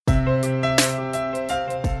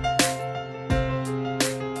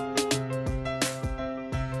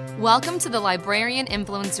Welcome to the Librarian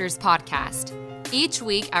Influencers Podcast. Each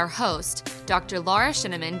week, our host, Dr. Laura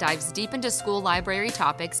Shinneman, dives deep into school library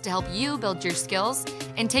topics to help you build your skills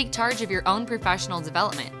and take charge of your own professional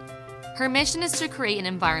development. Her mission is to create an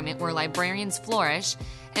environment where librarians flourish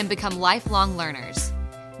and become lifelong learners.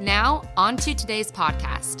 Now, on to today's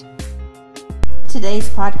podcast. Today's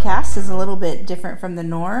podcast is a little bit different from the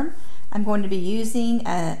norm. I'm going to be using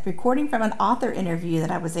a recording from an author interview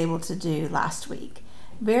that I was able to do last week.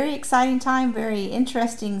 Very exciting time, very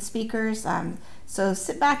interesting speakers. So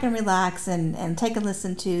sit back and relax and take a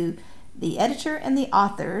listen to the editor and the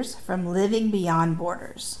authors from Living Beyond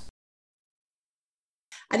Borders.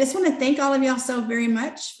 I just want to thank all of y'all so very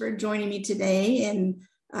much for joining me today. And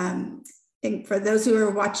for those who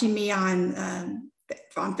are watching me on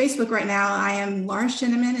Facebook right now, I am Laura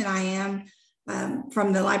Shinneman, and I am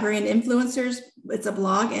from the Librarian Influencers. It's a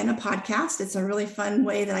blog and a podcast. It's a really fun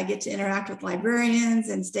way that I get to interact with librarians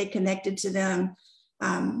and stay connected to them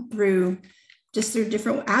through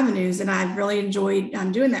different avenues. And I've really enjoyed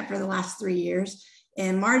doing that for the last 3 years.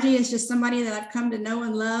 And Margie is just somebody that I've come to know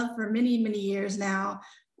and love for many, many years now.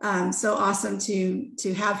 So awesome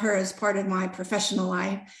to have her as part of my professional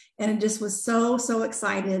life. And I just was so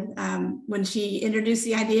excited when she introduced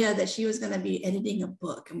the idea that she was going to be editing a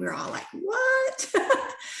book. And we were all like, what?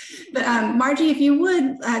 But Margie, if you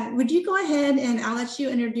would you go ahead and I'll let you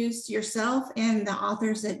introduce yourself and the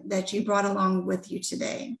authors that you brought along with you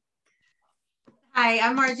today. Hi,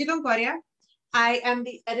 I'm Margie Longoria. I am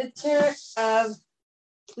the editor of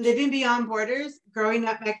Living Beyond Borders, Growing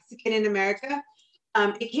Up Mexican in America.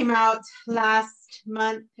 It came out last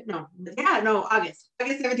month. August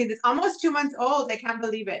 17th. It's almost 2 months old. I can't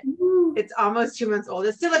believe it. Woo. It's almost 2 months old.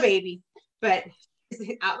 It's still a baby, but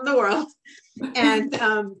it's out in the world. And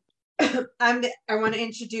I want to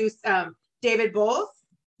introduce David Bowles,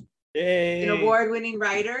 an award-winning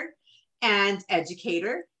writer and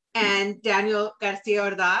educator, and Daniel Garcia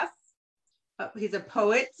Ordaz. He's a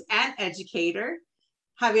poet and educator.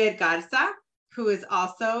 Javier Garza, who is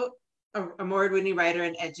also an award-winning writer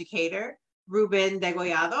and educator. Ruben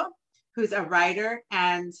Degollado, who's a writer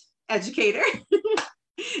and educator.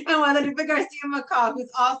 And Guadalupe Garcia McCall,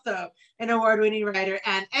 who's also an award-winning writer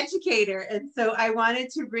and educator. And so I wanted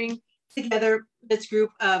to bring together this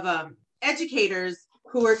group of educators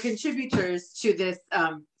who are contributors to this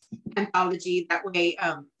anthology. That way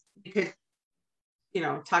we could,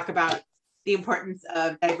 talk about the importance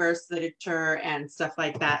of diverse literature and stuff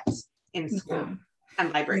like that in school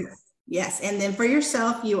and libraries. Yes, and then for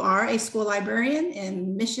yourself, you are a school librarian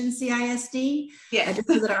in Mission CISD. Yes. Just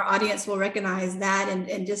so that our audience will recognize that,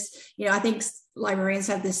 and just, I think librarians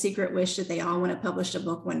have this secret wish that they all want to publish a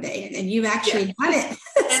book one day, and you've actually done it.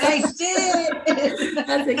 And I did.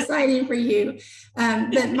 That's exciting for you.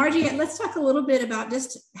 But Margie, let's talk a little bit about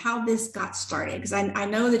just how this got started, because I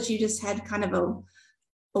know that you just had kind of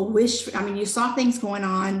a wish. I mean, you saw things going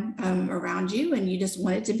on around you, and you just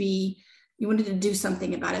wanted to do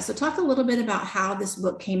something about it. So talk a little bit about how this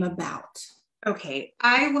book came about. Okay.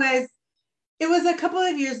 It was a couple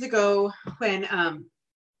of years ago when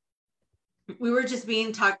we were just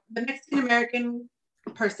being talked, the Mexican-American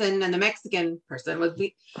person and the Mexican person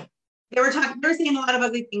they were saying a lot of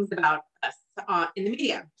ugly things about us in the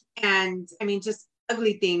media. And I mean, just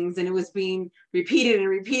ugly things. And it was being repeated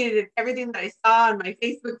and everything that I saw on my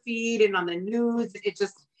Facebook feed and on the news, it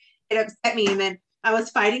upset me. And then I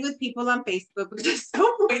was fighting with people on Facebook, which is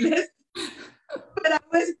so pointless. But I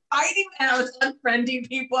was fighting and I was unfriending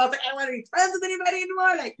people. I was like, I don't want to be friends with anybody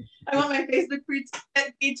anymore. Like, I want my Facebook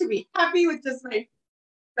feed to be happy with just my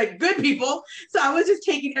good people. So I was just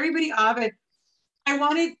taking everybody off, and I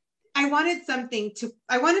wanted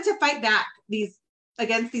to fight back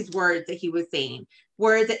against these words that he was saying,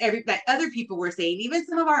 words that other people were saying, even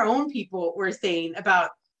some of our own people were saying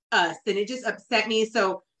about us, and it just upset me.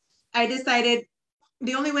 So I decided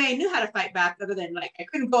the only way I knew how to fight back, other than I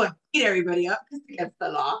couldn't go and beat everybody up because it's against the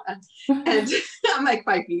law, and I'm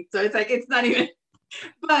 5 feet, so it's not even.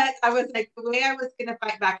 But I was like, the way I was going to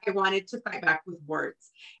fight back, I wanted to fight back with words,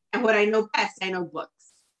 and what I know best, I know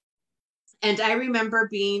books. And I remember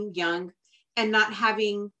being young and not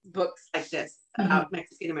having books like this about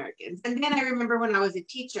Mexican Americans. And then I remember when I was a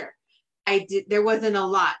teacher, there wasn't a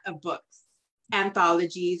lot of books,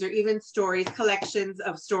 anthologies, or even collections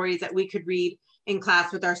of stories that we could read in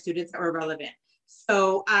class with our students that were relevant.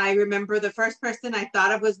 So I remember the first person I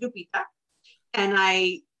thought of was Lupita. And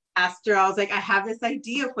I asked her, I was like, I have this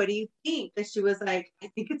idea. What do you think? And she was like, I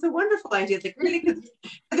think it's a wonderful idea. It's really? Because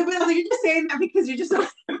you're just saying that because you just don't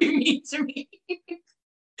want to be mean to me.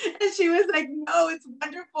 And she was like, no, it's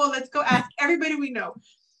wonderful. Let's go ask everybody we know.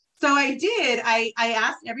 So I did. I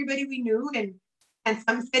asked everybody we knew, and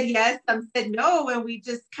some said yes, some said no, and we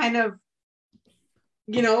just kind of,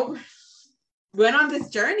 went on this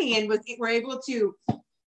journey and were able to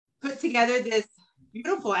put together this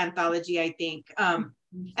beautiful anthology, I think. And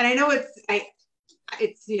I know it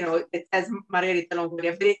says Margarita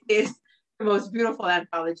Longoria, but it is the most beautiful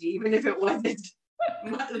anthology, even if it wasn't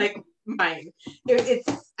like mine.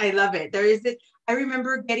 I love it. I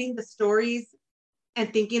remember getting the stories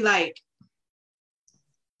and thinking like,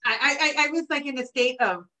 I was like in a state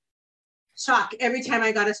of shock every time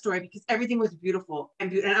I got a story because everything was beautiful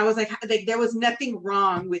and I was like there was nothing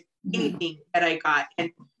wrong with anything that I got, and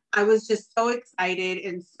I was just so excited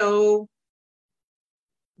and so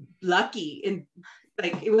lucky, and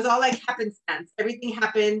like it was all like happenstance. Everything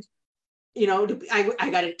happened, I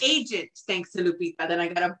got an agent thanks to Lupita, then I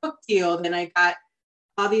got a book deal, then I got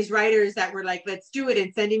all these writers that were like, let's do it,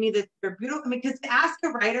 and sending me they're beautiful. I mean, because to ask a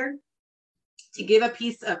writer to give a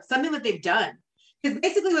piece of something that they've done, because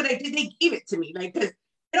basically what I did, they gave it to me, like, because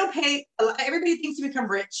they don't pay everybody thinks you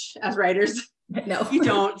become rich as writers. No, you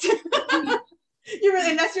don't. You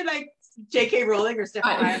really, unless you're like J.K. Rowling or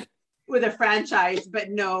Stephen with a franchise, but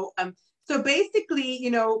no. So basically,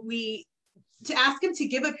 to ask them to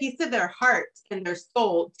give a piece of their heart and their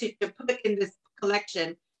soul to put in this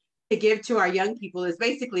collection to give to our young people is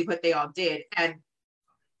basically what they all did, and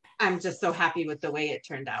I'm just so happy with the way it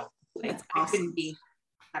turned out. Like, awesome. I couldn't be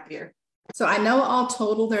happier. So I know all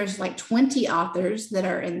total there's like 20 authors that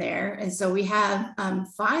are in there, and so we have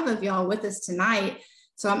 5 of y'all with us tonight.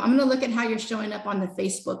 So I'm going to look at how you're showing up on the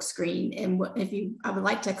Facebook screen, and I would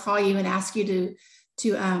like to call you and ask you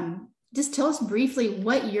to just tell us briefly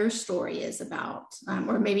what your story is about,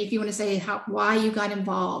 or maybe if you want to say why you got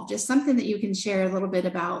involved, just something that you can share a little bit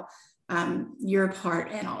about your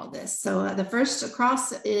part in all of this. So the first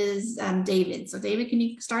across is David. So David, can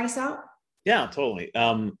you start us out? Yeah, totally.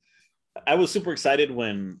 I was super excited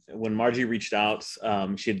when Margie reached out.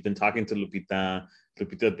 She had been talking to Lupita.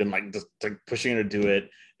 Lupita had been like just like pushing her to do it,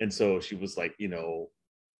 and so she was like,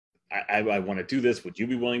 I want to do this. Would you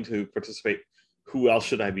be willing to participate? Who else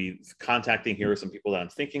should I be contacting? Here are some people that I'm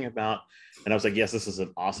thinking about. And I was like, yes, this is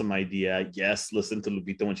an awesome idea. Yes, listen to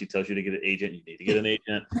Lupita when she tells you to get an agent. You need to get an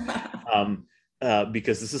agent.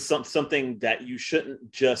 Because this is something that you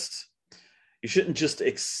shouldn't just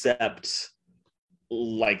accept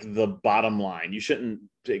like the bottom line. You shouldn't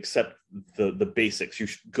accept the basics. You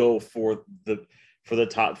should go for the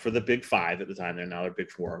big 5 at the time. Now they're big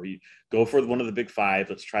 4. You go for one of the big 5.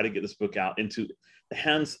 Let's try to get this book out into the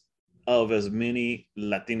hands of as many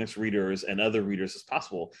Latinx readers and other readers as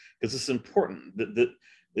possible, because it's important.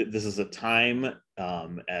 This is a time,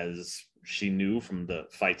 as she knew from the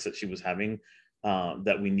fights that she was having,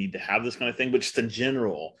 that we need to have this kind of thing. But just in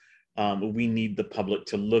general, we need the public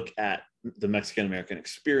to look at the Mexican-American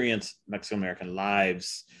experience, Mexican-American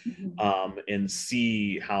lives, and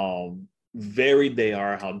see how varied they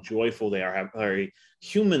are, how joyful they are, how very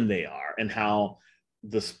human they are, and how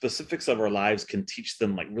the specifics of our lives can teach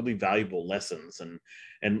them like really valuable lessons.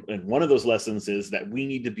 And one of those lessons is that we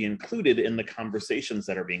need to be included in the conversations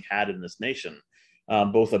that are being had in this nation,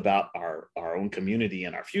 both about our own community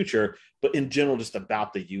and our future, but in general, just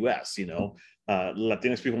about the U.S.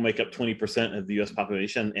 Latinx people make up 20% of the U.S.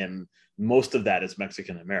 population, and most of that is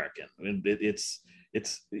Mexican American. And it is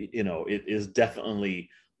definitely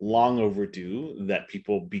long overdue that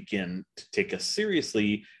people begin to take us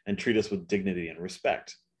seriously and treat us with dignity and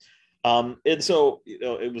respect. And so,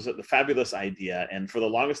 it was a fabulous idea. And for the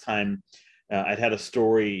longest time, I'd had a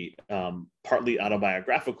story, partly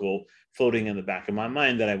autobiographical, floating in the back of my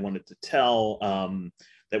mind that I wanted to tell,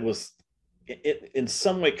 that was in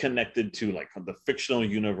some way connected to like the fictional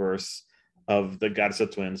universe of the Garza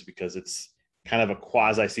twins, because it's kind of a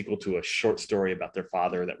quasi sequel to a short story about their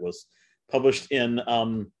father that was published in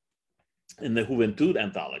the Juventud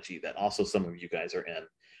anthology that also some of you guys are in,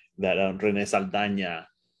 that Renee Saldaña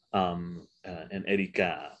and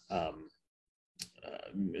Erika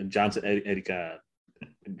Johnson, Erika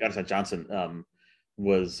Garza Johnson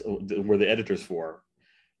were the editors for.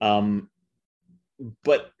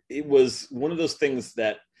 But it was one of those things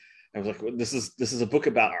that I was like, well, this is a book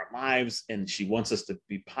about our lives, and she wants us to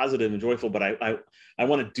be positive and joyful, but I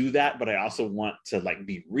want to do that, but I also want to like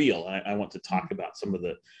be real. I want to talk about some of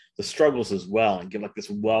the struggles as well, and give like this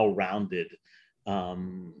well-rounded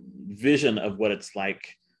vision of what it's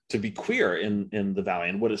like to be queer in the Valley,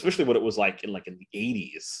 and especially what it was like in the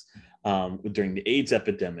 80s during the AIDS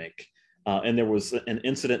epidemic. And there was an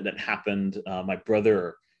incident that happened. My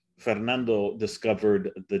brother Fernando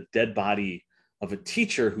discovered the dead body of a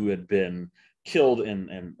teacher who had been killed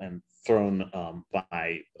and thrown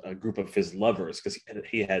by a group of his lovers because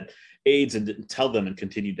he had AIDS and didn't tell them and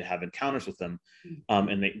continued to have encounters with them.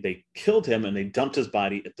 And they killed him and they dumped his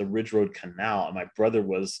body at the Ridge Road Canal. And my brother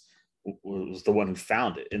was the one who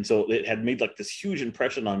found it. And so it had made like this huge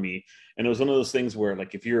impression on me. And it was one of those things where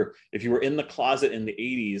like if you were in the closet in the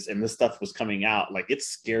 80s and this stuff was coming out, like it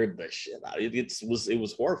scared the shit out. It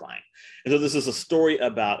was horrifying. And so this is a story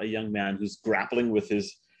about a young man who's grappling with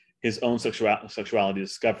his own sexuality,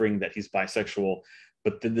 discovering that he's bisexual,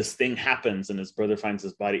 but then this thing happens and his brother finds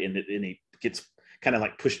his body and he gets kind of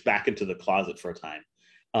like pushed back into the closet for a time.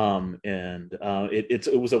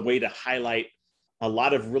 It was a way to highlight a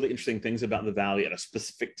lot of really interesting things about the Valley at a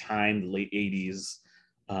specific time, the late 80s.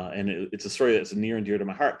 And it's a story that's near and dear to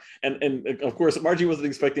my heart. And of course, Margie wasn't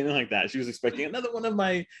expecting anything like that. She was expecting another one of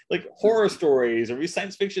my like horror stories or maybe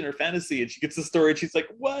science fiction or fantasy. And she gets the story and she's like,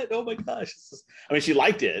 what? Oh my gosh. I mean, she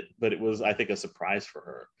liked it, but it was, I think, a surprise for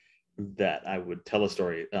her that I would tell a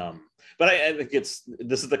story. But I think this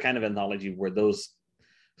is the kind of anthology where those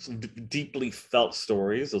deeply felt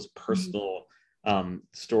stories, those personal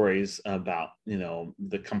stories about,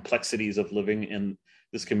 the complexities of living in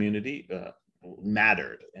this community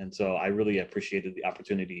mattered. And so I really appreciated the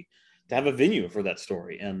opportunity to have a venue for that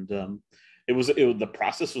story. And the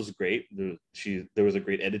process was great. There was a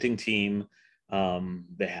great editing team.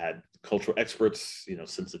 They had cultural experts,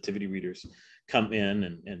 sensitivity readers come in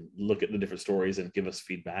and look at the different stories and give us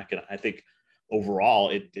feedback. And I think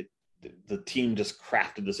overall the team just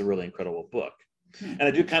crafted this a really incredible book. And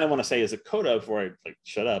I do kind of want to say as a coda before I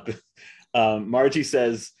shut up, Margie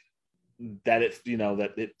says that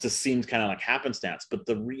it just seems kind of like happenstance, but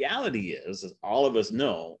the reality is, as all of us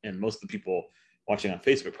know, and most of the people watching on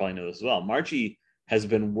Facebook probably know this as well, Margie has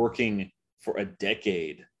been working for a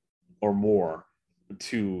decade or more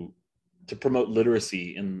to promote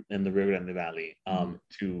literacy in the Rio Grande Valley,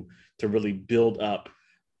 to really build up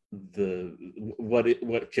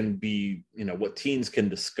what can be, what teens can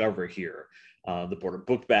discover here. The Border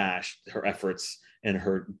Book Bash, her efforts in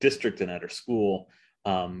her district and at her school.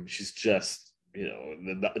 She's just,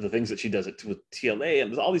 the things that she does with TLA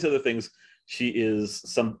and all these other things. She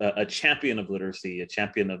is a champion of literacy, a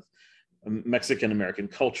champion of Mexican American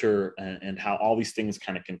culture, and how all these things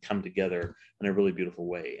kind of can come together in a really beautiful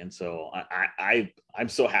way. And so I'm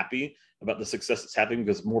so happy about the success that's happening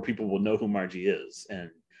because more people will know who Margie is,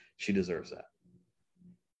 and she deserves that.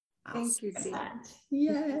 Thank you, Steve.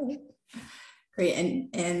 Yay. Great.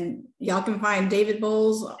 And y'all can find David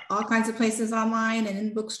Bowles all kinds of places online and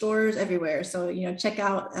in bookstores everywhere. So, check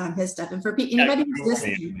out his stuff. And for anybody who's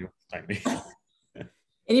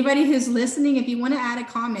listening, if you want to add a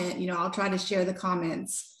comment, I'll try to share the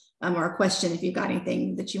comments or a question if you've got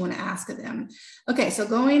anything that you want to ask of them. Okay, so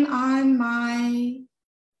going on my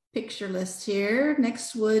picture list here,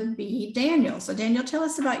 next would be Daniel. So Daniel, tell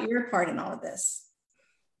us about your part in all of this.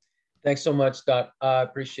 Thanks so much, Dot. I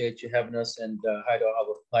appreciate you having us, and hi to all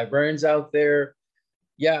the librarians out there.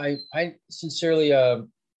 Yeah, I sincerely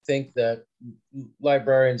think that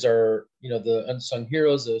librarians are, the unsung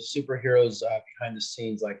heroes, the superheroes behind the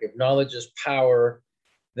scenes. Like if knowledge is power,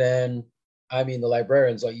 then the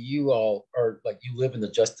librarians, like you all are, like you live in the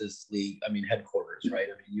Justice League, headquarters, right?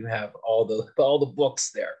 You have all the books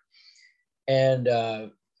there. And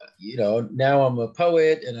now I'm a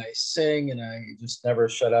poet and I sing and I just never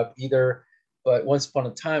shut up either. But once upon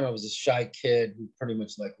a time, I was a shy kid who pretty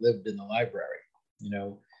much like lived in the library.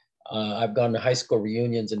 I've gone to high school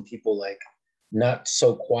reunions and people like not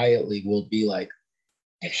so quietly will be like,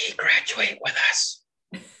 did he graduate with us?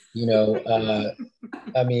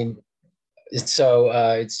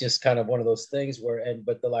 It's just kind of one of those things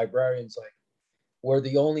but the librarians, like, we're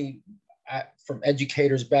the only from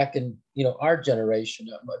educators back in, our generation,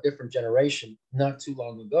 a different generation, not too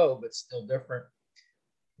long ago, but still different.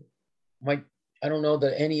 I don't know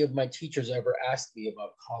that any of my teachers ever asked me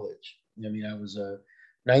about college. I was a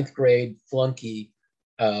 9th grade flunky,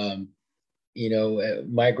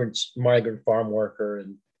 migrant farm worker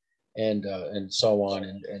and so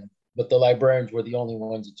on. But the librarians were the only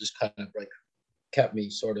ones that just kind of like kept me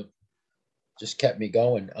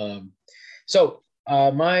going.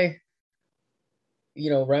 My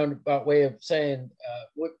roundabout way of saying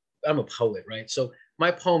I'm a poet, right? So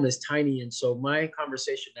my poem is tiny, and so my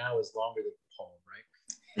conversation now is longer than the poem,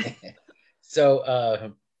 right?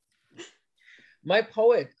 So my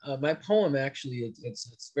poem actually,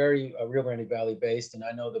 it's very Rio Grande Valley based, and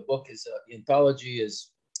I know the book is the anthology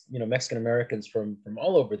is Mexican Americans from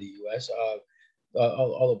all over the U.S.,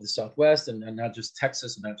 all over the Southwest, and not just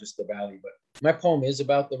Texas, and not just the Valley. But my poem is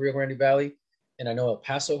about the Rio Grande Valley. And I know El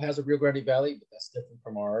Paso has a Rio Grande Valley, but that's different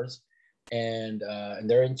from ours. and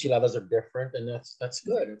their enchiladas are different, and that's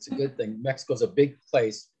good. It's a good thing. Mexico's a big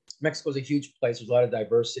place. Mexico's a huge place. There's a lot of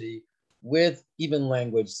diversity with even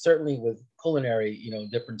language, certainly with culinary,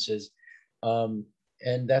 differences.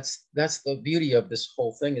 And that's the beauty of this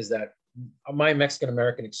whole thing, is that my Mexican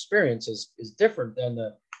American experience is different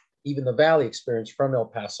than even the Valley experience from El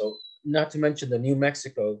Paso, not to mention the New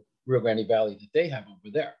Mexico Rio Grande Valley that they have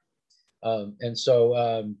over there. And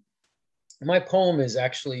so my poem is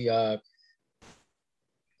actually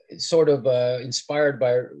sort of inspired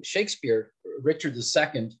by Shakespeare, Richard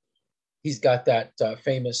II. He's got that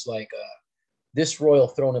famous, this royal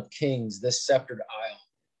throne of kings, this sceptered isle,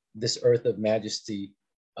 this earth of majesty,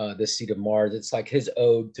 this seat of Mars. It's like his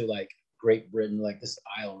ode to Great Britain, this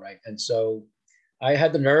isle, right? And so I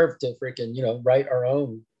had the nerve to freaking, write our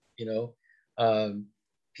own,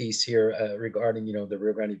 piece here regarding, the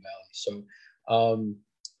Rio Grande Valley. So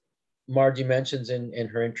Margie mentions in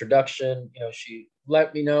her introduction, she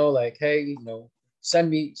let me know, hey,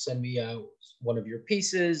 send me one of your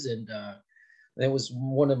pieces, and it was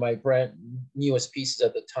one of my brand newest pieces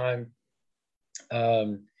at the time.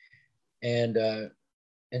 And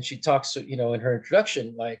she talks, in her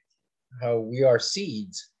introduction, how we are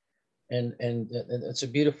seeds, and it's a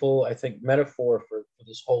beautiful, I think, metaphor for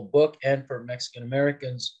this whole book and for Mexican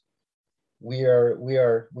Americans. We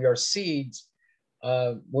are seeds.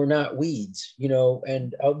 We're not weeds,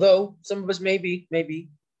 and although some of us maybe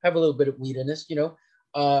have a little bit of weed in us,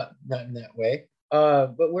 not in that way,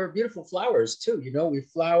 but we're beautiful flowers too. We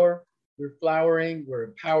flower, we're flowering, we're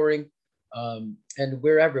empowering, and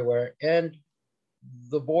we're everywhere. And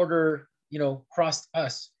the border, crossed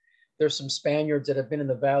us. There's some Spaniards that have been in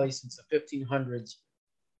the valley since the 1500s.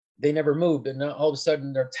 They never moved, and now all of a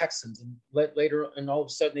sudden they're Texans, and later, and all of a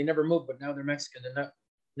sudden they never moved, but now they're Mexican, and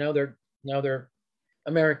now they're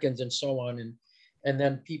Americans, and so on. And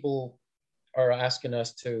then people are asking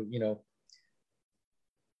us to,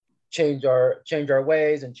 change our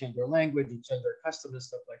ways and change our language and change our customs and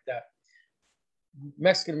stuff like that.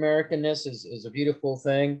 Mexican Americanness is a beautiful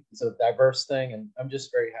thing. It's a diverse thing, and I'm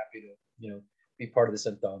just very happy to, be part of this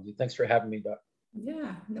anthology. Thanks for having me, Doc.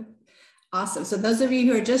 Yeah, awesome. So those of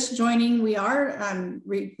you who are just joining, we are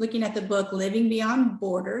looking at the book Living Beyond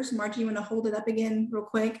Borders. Margie, you want to hold it up again real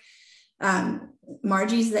quick?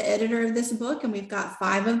 Margie's the editor of this book, and we've got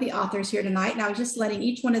 5 of the authors here tonight. And I was just letting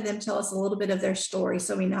each one of them tell us a little bit of their story,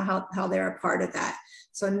 so we know how they're a part of that.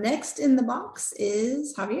 So next in the box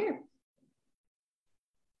is Javier.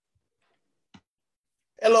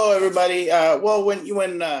 Hello, everybody.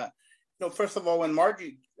 First of all, when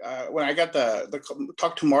Margie, when I got the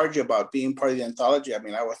talk to Margie about being part of the anthology, I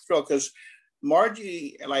was thrilled, because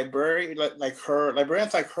Margie, librarians like her,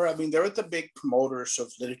 they're the big promoters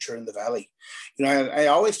of literature in the Valley. I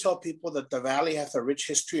always tell people that the Valley has a rich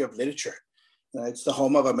history of literature. It's the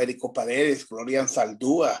home of Américo Paredes, Gloria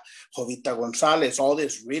Anzaldúa, Jovita González, all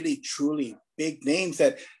these really, truly big names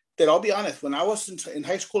that I'll be honest, when I was in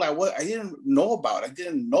high school, I didn't know about. I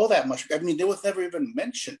didn't know that much. They was never even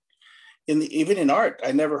mentioned. Even in art,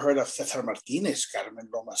 I never heard of Cesar Martinez, Carmen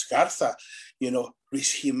Lomas Garza,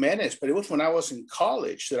 Luis Jimenez. But it was when I was in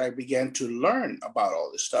college that I began to learn about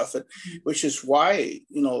all this stuff, which is why,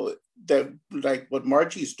 that what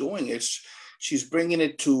Margie's doing is she's bringing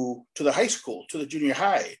it to the high school, to the junior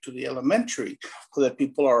high, to the elementary, so that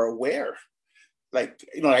people are aware.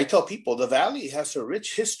 I tell people the Valley has a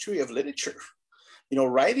rich history of literature.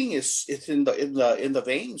 Writing is in the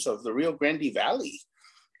veins of the Rio Grande Valley.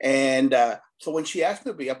 And so when she asked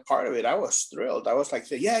me to be a part of it, I was thrilled. I was like,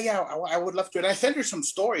 yeah, I would love to. And I sent her some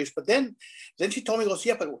stories, but then she told me, goes,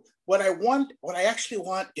 yeah, but what I actually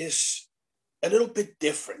want is a little bit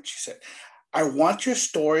different. She said, I want your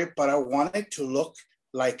story, but I want it to look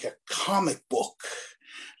like a comic book,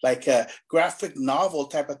 like a graphic novel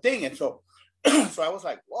type of thing. And so, so I was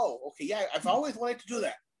like, whoa, okay, yeah, I've always wanted to do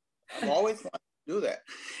that.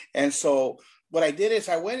 And so what I did is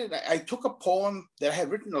I went and I took a poem that I had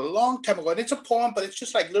written a long time ago. And it's a poem, but it's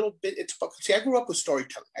just little bit. I grew up with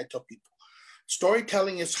storytelling. I tell people,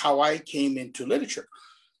 storytelling is how I came into literature.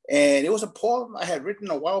 And it was a poem I had written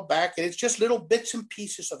a while back. And it's just little bits and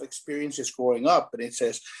pieces of experiences growing up. And it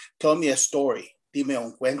says, tell me a story, dime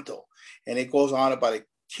un cuento. And it goes on about a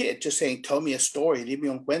kid just saying, tell me a story, dime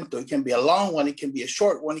un cuento. It can be a long one. It can be a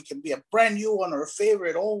short one. It can be a brand new one or a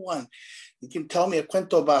favorite old one. You can tell me a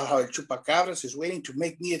cuento about how el chupacabras is waiting to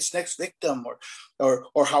make me its next victim,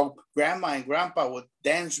 or how grandma and grandpa would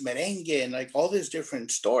dance merengue, and all these different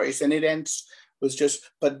stories. And it ends with just,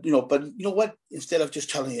 but you know what? Instead of just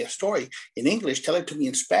telling me a story in English, tell it to me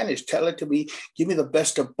in Spanish. Tell it to me, give me the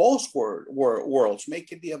best of both worlds.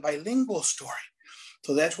 Make it be a bilingual story.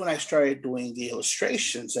 So that's when I started doing the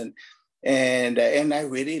illustrations, and I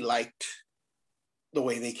really liked the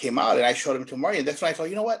way they came out, and I showed them to Margie. And that's when I thought,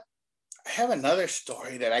 you know what? I have another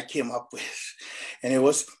story that I came up with, and it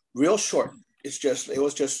was real short. It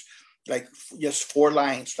was just like just 4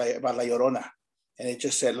 lines like about La Llorona, and it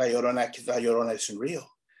just said La Llorona isn't real.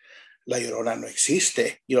 La Llorona no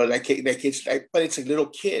existe. You know, that kid's like, but it's a little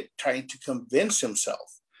kid trying to convince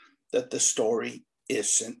himself that the story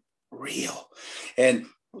isn't real, and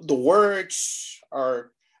the words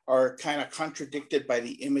are kind of contradicted by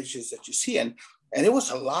the images that you see, and it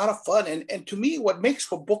was a lot of fun. And to me, what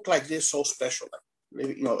makes a book like this so special,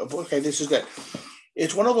 like, you know, a book like this, is that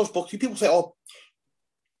it's one of those books. People say, oh,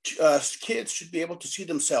 kids should be able to see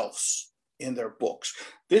themselves in their books.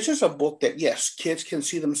 This is a book that, yes, kids can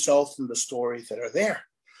see themselves in the stories that are there.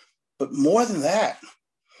 But more than that,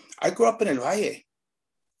 I grew up in El Valle.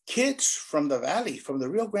 Kids from the valley, from the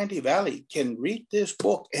Rio Grande Valley, can read this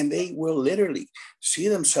book and they will literally see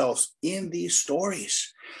themselves in these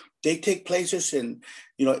stories. They take places in,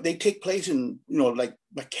 like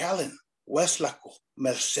McAllen, Westlaco,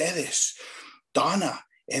 Mercedes, Donna,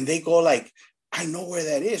 and they go like, I know where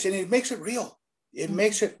that is. And it makes it real. It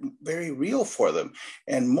makes it very real for them.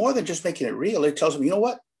 And more than just making it real, it tells them, you know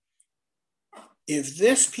what? If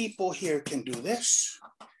this people here can do this,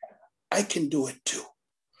 I can do it too.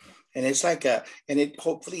 And it's like and it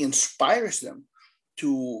hopefully inspires them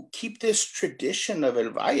to keep this tradition of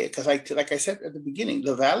El Valle. Because like I said at the beginning,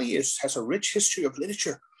 the Valley has a rich history of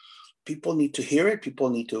literature. People need to hear it. People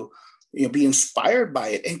need to be inspired by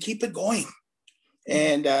it and keep it going.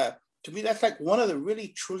 And to me, that's like one of the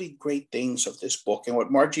really, truly great things of this book. And what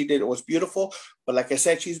Margie did, it was beautiful. But like I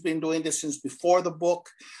said, she's been doing this since before the book,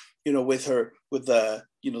 with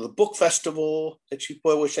the book festival that she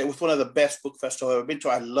put, which was one of the best book festivals I've ever been to.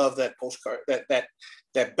 I love that postcard,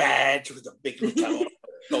 that badge with the big luchador.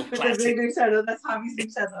 That's Javi's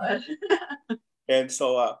luchador. And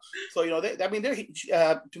so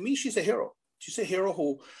to me, she's a hero. She's a hero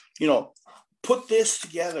who, put this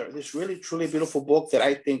together, this really, truly beautiful book that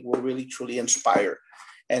I think will really, truly inspire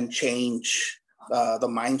and change the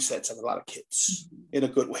mindsets of a lot of kids in a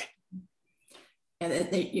good way.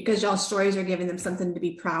 And because y'all's stories are giving them something to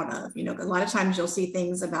be proud of, a lot of times you'll see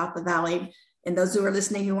things about the Valley, and those who are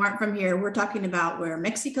listening who aren't from here, we're talking about where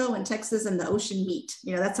Mexico and Texas and the ocean meet.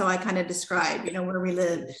 That's how I kind of describe, where we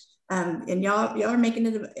live. And y'all are making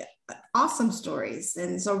it awesome stories.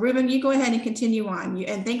 And so Ruben, you go ahead and continue on.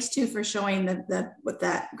 And thanks too for showing what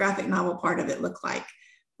that graphic novel part of it looked like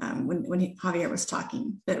when Javier was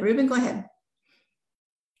talking. But Ruben, go ahead.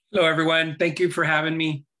 Hello, everyone. Thank you for having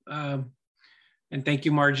me. And thank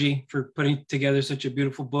you, Margie, for putting together such a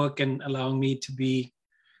beautiful book and allowing me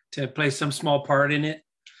to play some small part in it.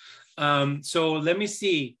 So let me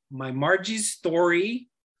see. My Margie's story,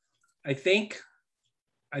 I think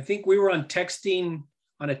we were on a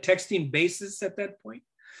texting basis at that point.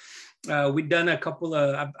 We'd done a couple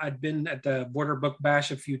of, I'd been at the Border Book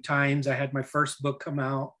Bash a few times. I had my first book come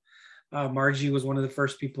out. Margie was one of the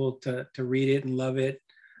first people to read it and love it.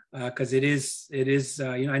 Because it is.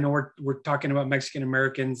 I know we're talking about Mexican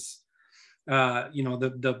Americans,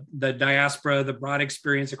 the diaspora, the broad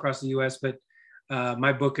experience across the U.S. But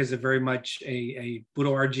my book is a very much a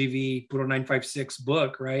Puro RGV, Puro 956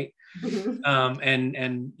 book, right?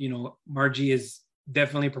 And Margie is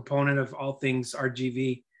definitely a proponent of all things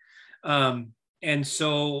RGV. And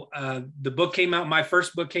so the book came out. My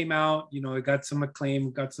first book came out. It got some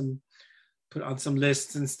acclaim, put on some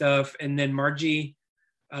lists and stuff. And then Margie,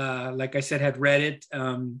 like I said, had read it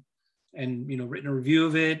and written a review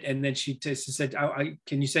of it, and then she said,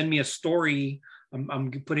 "Can you send me a story? I'm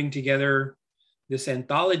putting together this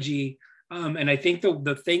anthology." And I think the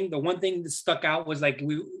one thing that stuck out was like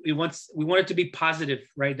we want it to be positive,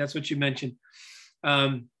 right? That's what you mentioned.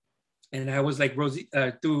 And I was like, Rosie,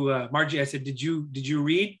 through Margie, I said, "Did you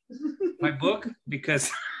read my book?" Because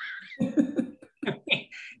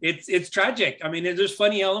it's tragic. I mean, there's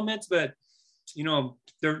funny elements, but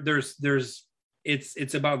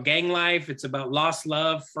it's about gang life, it's about lost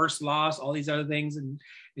love, first loss, all these other things. And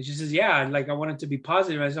it just says, I want it to be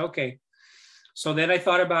positive. I said, okay. So then I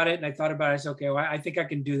thought about it, I said, okay, well, I think I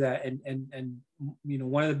can do that. And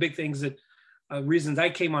one of the big things that reasons I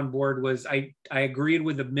came on board was I agreed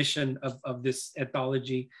with the mission of this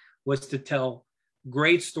anthology was to tell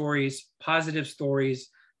great stories, positive stories,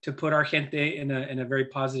 to put our gente in a very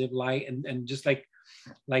positive light. And just like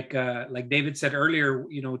David said earlier,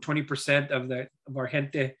 20% of our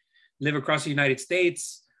gente live across the United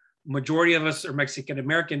States. Majority of us are Mexican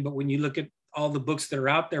American, but when you look at all the books that are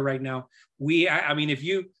out there right now, if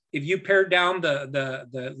you pare down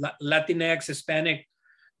the Latinx, Hispanic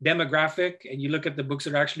demographic and you look at the books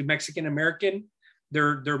that are actually Mexican American,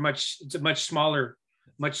 it's a much smaller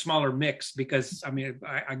mix, because I mean,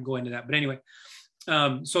 I can go into that, but anyway.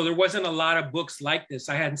 So there wasn't a lot of books like this.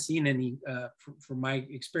 I hadn't seen any from my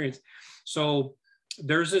experience. So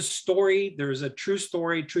there's a story, there's a true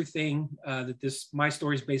story, true thing that my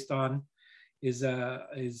story is based on, is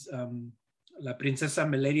La Princesa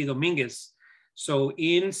Milady Dominguez. So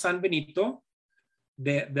in San Benito,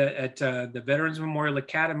 at the Veterans Memorial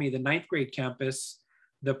Academy, the 9th grade campus,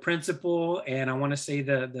 the principal and I want to say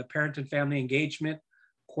the parent and family engagement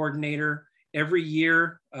coordinator, every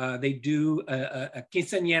year they do a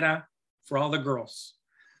quinceañera for all the girls.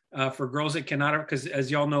 For girls that cannot, because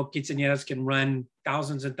as y'all know, quinceañeras can run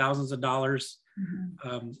thousands and thousands of dollars.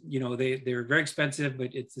 Mm-hmm. They're very expensive,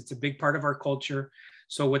 but it's a big part of our culture.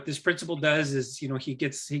 So what this principal does is, he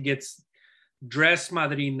gets dress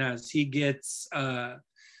madrinas, he gets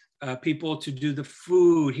people to do the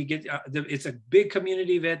food, it's a big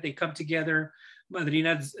community event. They come together,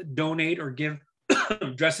 madrinas donate or give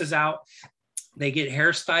dresses out. They get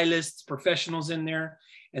hairstylists, professionals in there,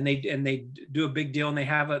 and they do a big deal. And they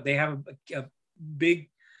have a big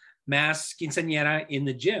mass quinceañera in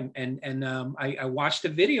the gym. And I watched a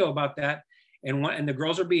video about that, and the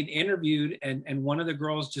girls are being interviewed, and one of the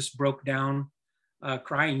girls just broke down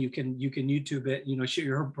crying. You can YouTube it.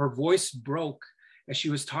 Her voice broke as she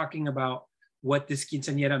was talking about what this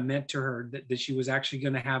quinceañera meant to her, that she was actually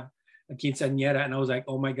going to have a quinceañera. And I was like,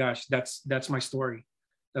 oh my gosh, that's my story.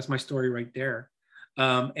 That's my story right there.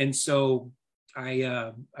 And so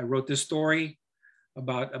I wrote this story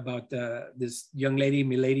about this young lady,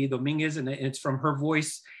 Milady Dominguez, and it's from her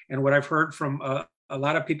voice. And what I've heard from a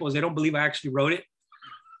lot of people is they don't believe I actually wrote it,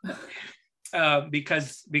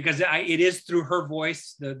 because it is through her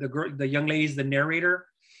voice. The young lady is the narrator,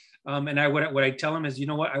 and what I tell them is, you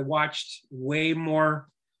know what, I watched way more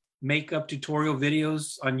makeup tutorial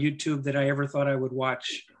videos on YouTube than I ever thought I would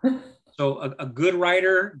watch. So a good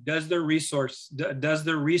writer does their research,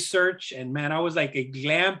 and man, I was like a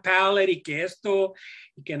glam palette, y que esto,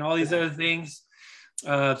 and all these other things.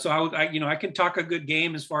 So I can talk a good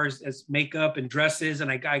game as far as makeup and dresses,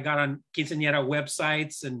 and I got on quinceañera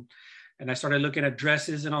websites and I started looking at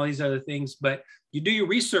dresses and all these other things. But you do your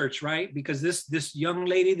research, right? Because this young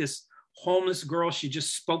lady, this homeless girl, she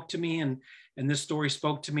just spoke to me, and this story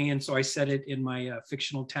spoke to me, and so I said it in my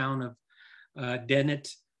fictional town of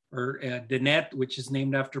Dennett, or Dennett, which is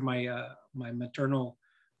named after my maternal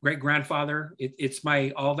great-grandfather. It's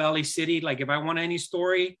my all valley city. Like if I want any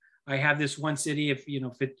story, I have this one city.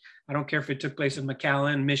 I don't care if it took place in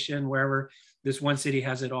McAllen, Mission, wherever, this one city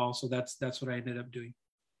has it all. So that's what I ended up doing.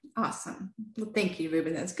 Awesome. Well, thank you,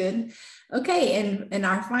 Ruben. That's good. Okay. And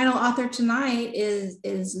our final author tonight is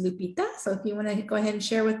Lupita. So if you want to go ahead and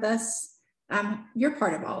share with us your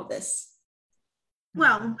part of all of this.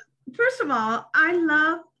 Well, first of all, I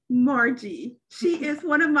love Margie. She is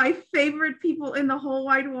one of my favorite people in the whole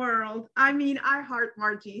wide world. I mean, I heart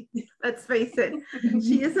Margie, let's face it.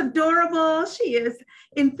 She is adorable. She is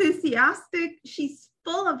enthusiastic. She's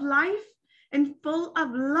full of life and full of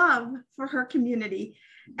love for her community.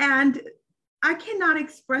 And I cannot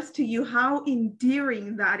express to you how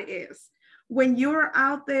endearing that is when you're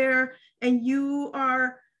out there and you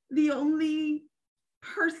are the only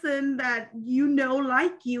person that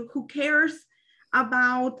like you, who cares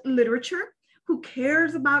about literature, who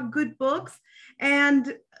cares about good books.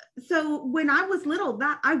 And so when I was little,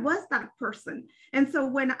 I was that person. And so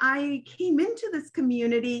when I came into this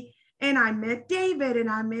community and I met David and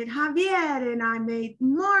I met Javier and I met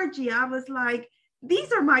Margie, I was like,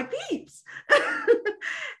 these are my peeps.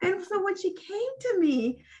 And so when she came to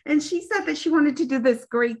me and she said that she wanted to do this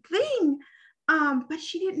great thing, but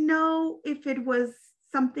she didn't know if it was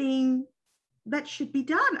something that should be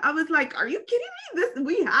done. I was like, are you kidding me?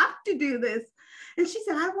 We have to do this. And she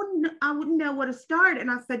said, I wouldn't know where to start.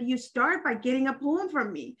 And I said, you start by getting a poem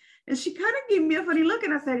from me. And she kind of gave me a funny look.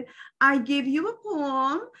 And I said, I give you a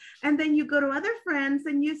poem. And then you go to other friends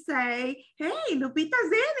and you say, hey,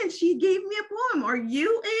 Lupita's in. And she gave me a poem. Are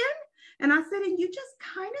you in? And I said, and you just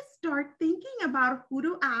kind of start thinking about who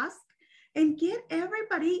to ask and get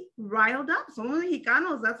everybody riled up. So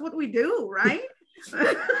Mexicanos, that's what we do, right?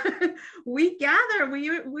 We gather,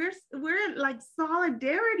 we're like,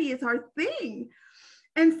 solidarity is our thing.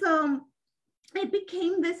 And so it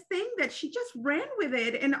became this thing that she just ran with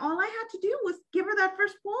it. And all I had to do was give her that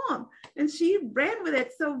first poem and she ran with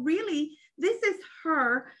it. So really, this is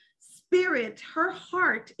her spirit, her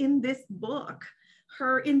heart in this book,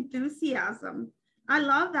 her enthusiasm. I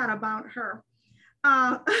love that about her.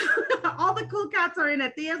 All the cool cats are in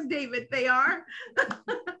it. Yes, David, they are.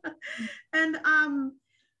 And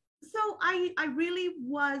so I really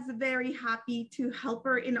was very happy to help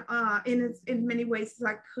her in many ways as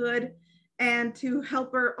I could, and to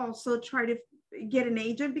help her also try to get an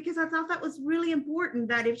agent, because I thought that was really important,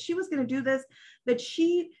 that if she was going to do this, that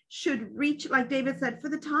she should reach, like David said, for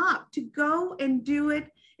the top, to go and do it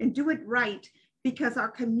right, because our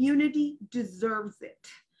community deserves it.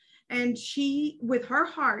 And she, with her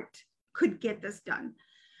heart, could get this done.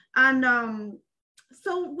 And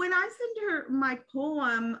so when I sent her my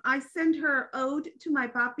poem, I sent her Ode to My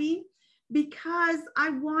Papi, because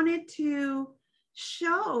I wanted to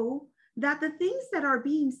show that the things that are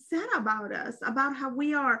being said about us, about how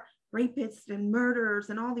we are rapists and murderers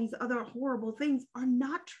and all these other horrible things, are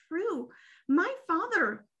not true. My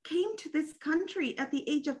father came to this country at the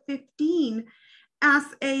age of 15 as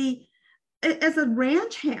a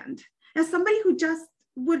ranch hand, as somebody who just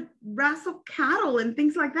would wrestle cattle and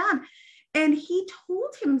things like that. And he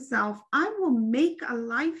told himself, I will make a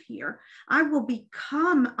life here. I will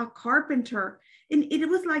become a carpenter. And it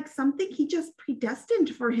was like something he just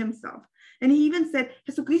predestined for himself. And he even said,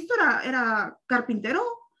 Jesucristo era carpintero.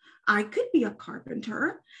 I could be a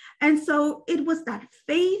carpenter. And so it was that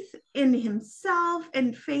faith in himself,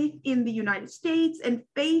 and faith in the United States, and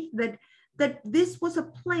faith that this was a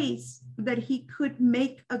place that he could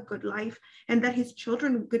make a good life, and that his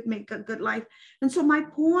children could make a good life. And so my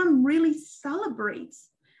poem really celebrates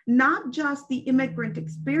not just the immigrant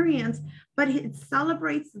experience, but it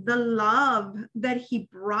celebrates the love that he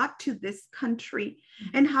brought to this country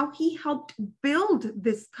and how he helped build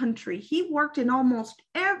this country. He worked in almost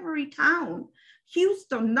every town,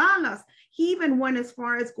 Houston, Dallas. He even went as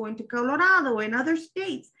far as going to Colorado and other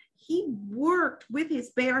states. He worked with his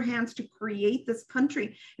bare hands to create this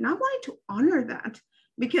country. And I wanted to honor that,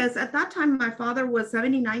 because at that time, my father was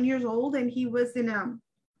 79 years old, and he was in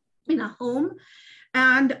a home.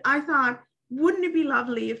 And I thought, wouldn't it be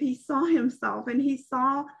lovely if he saw himself and he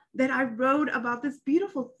saw that I wrote about this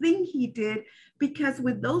beautiful thing he did, because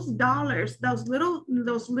with those dollars, those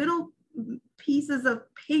little pieces of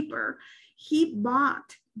paper, he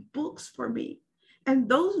bought books for me. And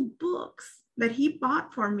those books that he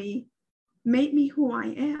bought for me made me who I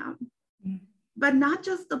am. But not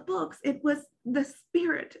just the books, it was the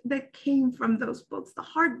spirit that came from those books, the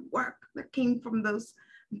hard work that came from those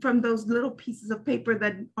little pieces of paper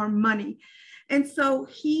that are money. And so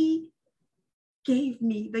he gave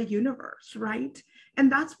me the universe, right?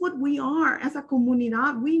 And that's what we are as a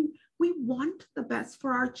comunidad. We want the best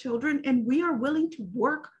for our children, and we are willing to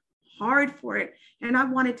work hard for it. And I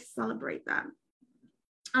wanted to celebrate that.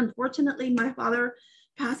 Unfortunately, my father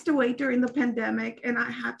passed away during the pandemic, and I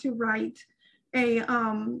had to write a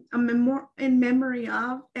memoir in memory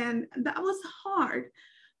of, and that was hard.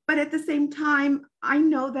 But at the same time, I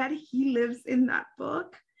know that he lives in that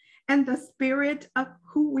book, and the spirit of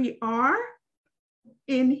who we are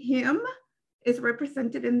in him is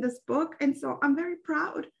represented in this book. And so I'm very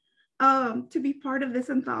proud to be part of this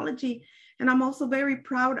anthology. And I'm also very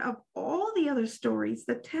proud of all the other stories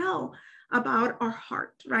that tell about our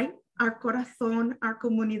heart, right? Our corazón, our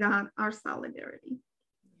comunidad, our solidarity.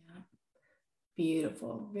 Yeah.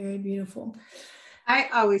 Beautiful, very beautiful.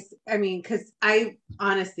 Because I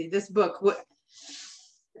honestly, this book,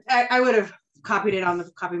 I would have copied it on the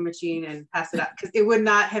copy machine and passed it out, because it would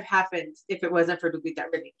not have happened if it wasn't for Lupita,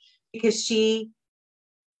 really, because she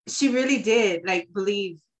really did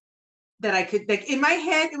believe that I could, in my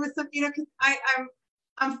head, it was something, because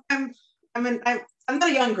I'm not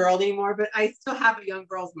a young girl anymore, but I still have a young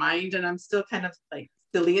girl's mind, and I'm still kind of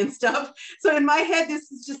silly and stuff. So in my head,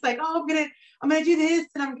 this is just oh, I'm gonna do this,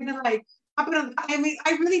 and I'm gonna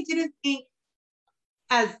I really didn't think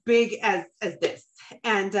as big as this.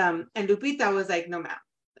 And Lupita was like, no, ma'am,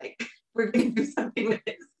 we're gonna do something with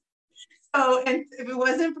this. So, and if it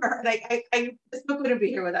wasn't for her, this book wouldn't be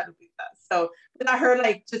here without Lupita. So without her,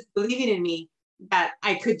 just believing in me that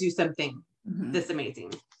I could do something this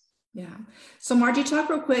amazing. Yeah. So Margie, talk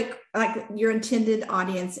real quick, your intended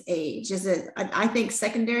audience age. Is it, I think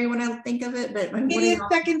secondary when I think of it, but it is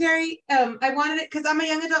secondary. I wanted it because I'm a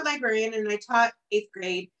young adult librarian and I taught 8th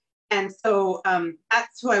grade. And so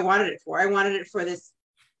that's who I wanted it for. I wanted it for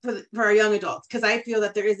our young adults, because I feel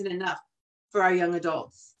that there isn't enough for our young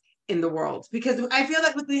adults in the world, because I feel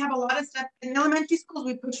like we have a lot of stuff in elementary schools.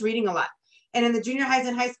 We push reading a lot, and in the junior highs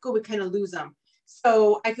and high school, we kind of lose them.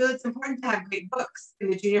 So I feel it's important to have great books in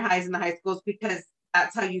the junior highs and the high schools, because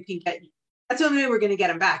that's how you can that's the only way we're going to get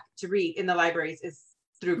them back to read in the libraries, is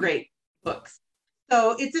through great books.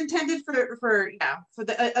 So it's intended for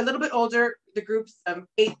a little bit older, the groups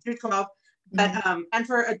 8 through 12, but and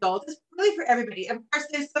for adults, it's really for everybody. Of course,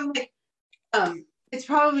 there's some it's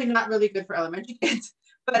probably not really good for elementary kids,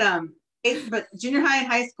 But junior high and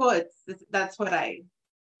high school, that's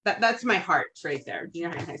my heart right there. Junior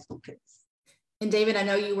high and high school kids. And David, I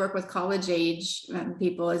know you work with college age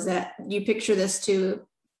people. Is that you picture this too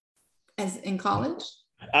as in college?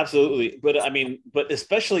 Absolutely. But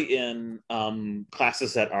especially in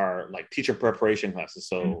classes that are like teacher preparation classes.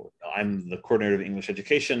 So I'm the coordinator of the English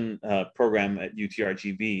education program at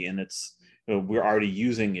UTRGV, and it's, we're already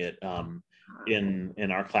using it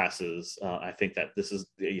in our classes. I think that this is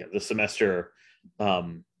this semester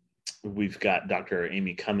we've got Dr.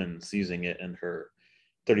 Amy Cummins using it in her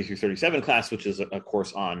 30 through 37 class, which is a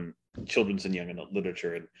course on children's and young adult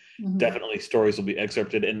literature, and definitely stories will be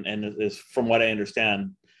excerpted. And is, from what I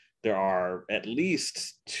understand, there are at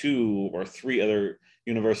least 2 or 3 other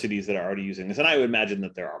universities that are already using this, and I would imagine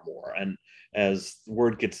that there are more. And as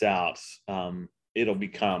word gets out, it'll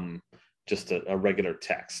become just a regular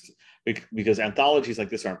text, because anthologies like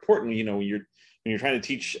this are important. When you're trying to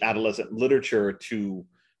teach adolescent literature to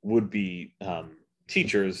would-be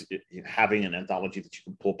teachers, having an anthology that you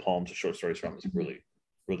can pull poems or short stories from is really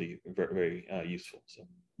very, very useful. So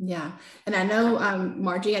yeah, and I know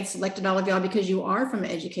Margie had selected all of y'all because you are from an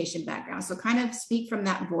education background, so kind of speak from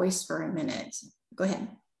that voice for a minute. Go ahead.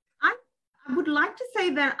 I would like to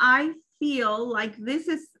say that I feel like this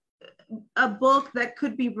is a book that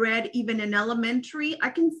could be read even in elementary. I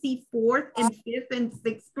can see 4th and 5th and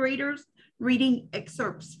 6th graders reading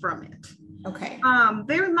excerpts from it. Okay.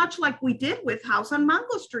 Very much like we did with House on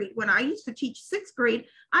Mango Street. When I used to teach 6th grade,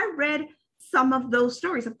 I read some of those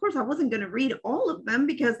stories. Of course, I wasn't going to read all of them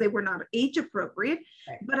because they were not age appropriate,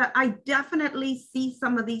 but I definitely see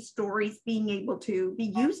some of these stories being able to be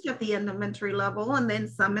used at the elementary level, and then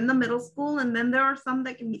some in the middle school, and then there are some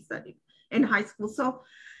that can be studied in high school. So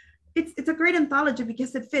it's a great anthology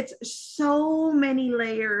because it fits so many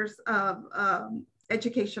layers of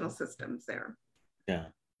educational systems there. Yeah.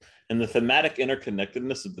 And the thematic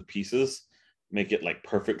interconnectedness of the pieces make it like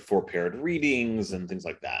perfect for paired readings and things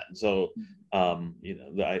like that. And so, I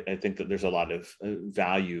think that there's a lot of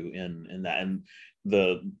value in that, and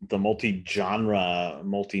the multi-genre,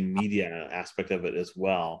 multimedia aspect of it as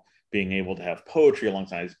well, being able to have poetry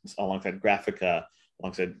alongside graphica,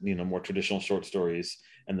 alongside, more traditional short stories,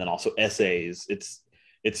 and then also essays. It's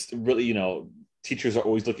really, teachers are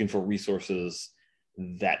always looking for resources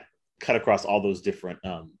that cut across all those different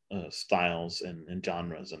styles and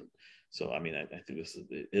genres. And so, I think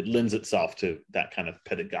it lends itself to that kind of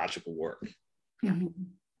pedagogical work. Mm-hmm.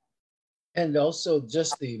 And also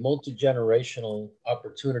just the multi-generational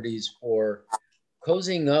opportunities for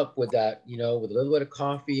cozying up with that, with a little bit of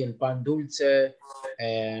coffee and pan dulce,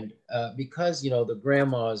 and because the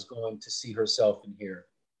grandma is going to see herself in here,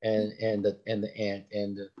 and the aunt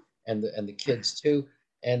and the kids too,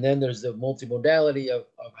 and then there's the multimodality of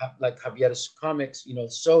like Javier's comics,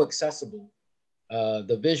 so accessible,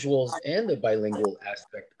 the visuals and the bilingual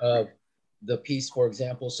aspect of the piece, for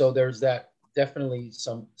example. So there's that definitely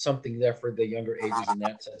something there for the younger ages in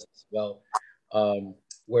that sense as well.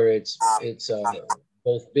 Where it's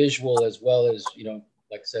both visual as well as,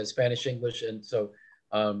 like I said, Spanish, English. And so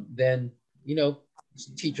then,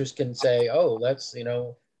 teachers can say, oh, let's,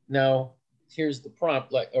 now here's the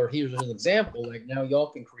prompt, like, or here's an example, like now y'all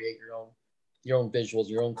can create your own visuals,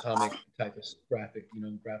 your own comic type of graphic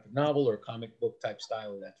novel or comic book type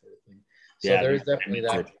style, that sort of thing. So yeah, there's definitely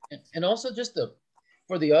that. And also just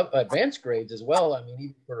for the advanced grades as well.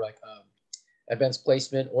 Even for like advanced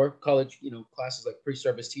placement or college, classes like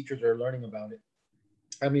pre-service teachers are learning about it.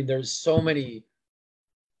 There's so many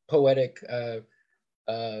poetic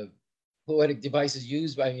devices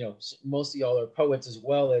used by, most of y'all are poets as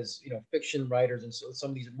well as, fiction writers. And so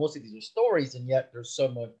most of these are stories, and yet there's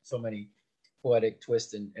so many poetic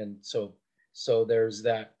twists. And so there's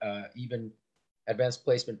that, even advanced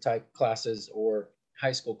placement type classes or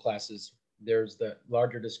high school classes, there's the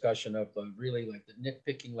larger discussion of really like the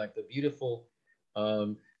nitpicking, like the beautiful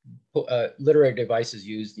literary devices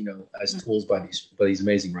used, as tools by these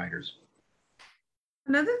amazing writers.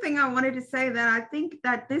 Another thing I wanted to say that I think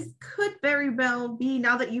that this could very well be,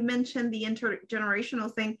 now that you mentioned the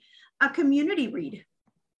intergenerational thing, a community read.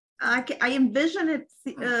 I envision it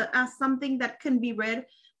as something that can be read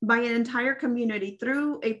by an entire community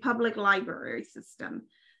through a public library system.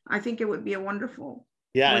 I think it would be a wonderful.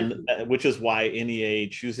 Yeah, and which is why NEA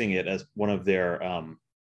choosing it as one of their,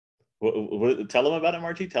 tell them about it,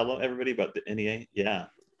 Margie. Tell everybody about the NEA. Yeah.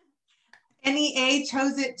 NEA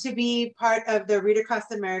chose it to be part of the Read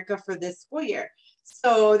Across America for this school year.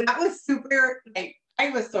 So that was super, I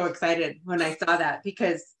was so excited when I saw that,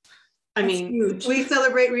 because we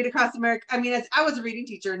celebrate Read Across America. As I was a reading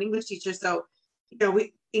teacher, an English teacher, so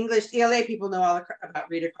we English ELA people know all about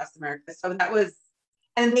Read Across America. So that was,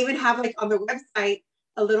 and they even have like on the website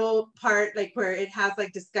a little part like where it has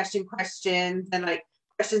like discussion questions and like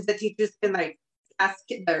questions that teachers can like ask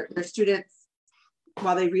their students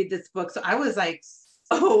while they read this book. So I was like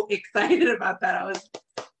so excited about that.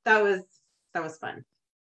 That was fun.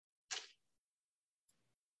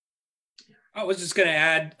 I was just going to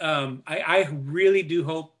add, I really do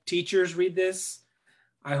hope teachers read this.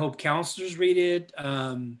 I hope counselors read it.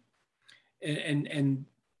 And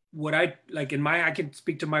what I like I can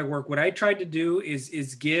speak to my work. What I tried to do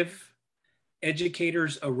is give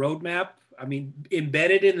educators a roadmap. I mean,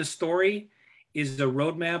 embedded in the story is the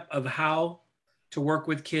roadmap of how to work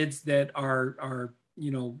with kids that are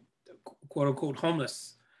quote unquote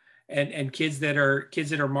homeless, and kids that are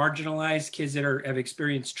marginalized, kids that have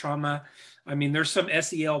experienced trauma. I mean, there's some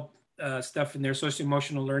SEL stuff in there,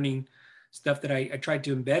 socio-emotional learning stuff that I tried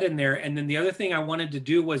to embed in there. And then the other thing I wanted to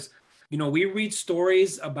do was, we read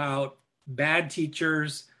stories about bad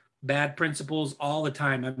teachers, bad principals all the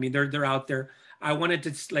time. I mean, they're out there. I wanted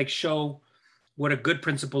to like show what a good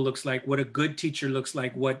principal looks like, what a good teacher looks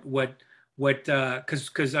like, because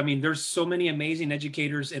I mean, there's so many amazing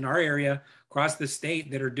educators in our area across the state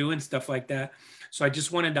that are doing stuff like that. So I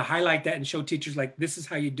just wanted to highlight that and show teachers like, this is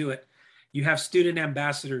how you do it. You have student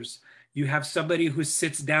ambassadors. You have somebody who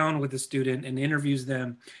sits down with a student and interviews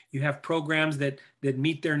them. You have programs that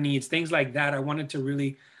meet their needs, things like that. I wanted to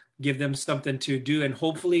really give them something to do. And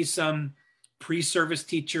hopefully some pre-service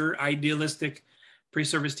teacher, idealistic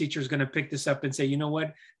pre-service teacher is going to pick this up and say, you know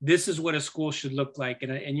what, this is what a school should look like.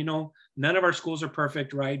 And none of our schools are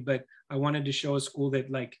perfect, right? But I wanted to show a school that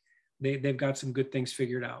like they've got some good things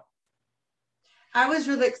figured out. I was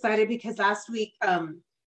really excited because last week, the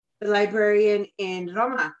librarian in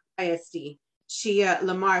Roma ISD,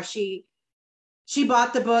 Lamar, she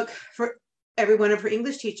bought the book for every one of her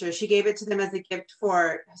English teachers. She gave it to them as a gift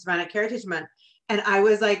for Hispanic Heritage Month. And I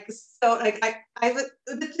was like, so like,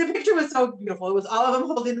 the picture was so beautiful. It was all of them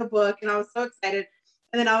holding the book and I was so excited.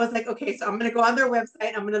 And then I was like, okay, so I'm going to go on their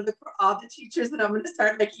website. I'm going to look for all the teachers and I'm going to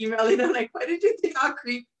start like emailing them. Like, what did you think? I'll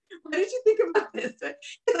creep. What did you think about this?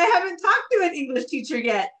 Because I haven't talked to an English teacher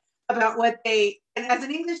yet about and as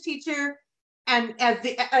an English teacher, and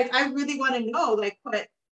I really want to know like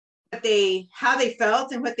how they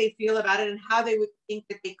felt and what they feel about it and how they would think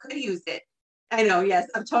that they could use it. I know, yes,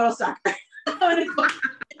 I'm total sucker. I want to go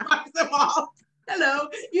talk them all. Hello,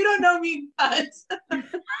 you don't know me, but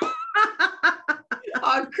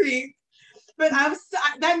I'll creep. But I was so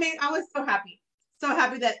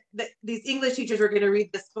happy that these English teachers were going to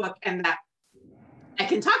read this book and that I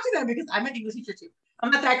can talk to them because I'm an English teacher too. I'm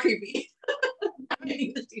not that creepy. I'm an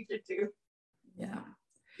English teacher too. Yeah,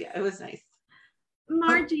 it was nice.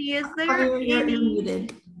 Margie, is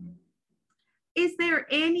there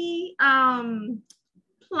any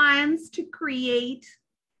plans to create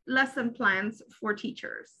lesson plans for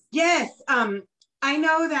teachers? Yes, I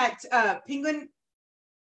know that Penguin's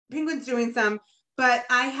doing some, but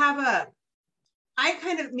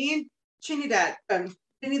me and Trinidad,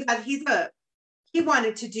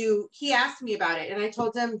 he asked me about it and I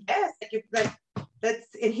told him, yes,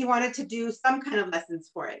 and he wanted to do some kind of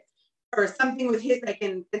lessons for it or something with his,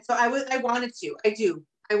 and so I want to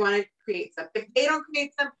create some. If they don't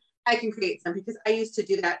create some, I can create some because I used to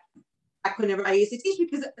do that back whenever I used to teach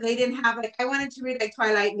because they didn't have I wanted to read like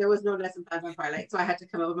Twilight and there was no lesson plan on Twilight. So I had to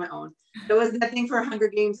come up with my own. There was nothing for Hunger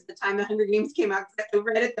Games at the time the Hunger Games came out. I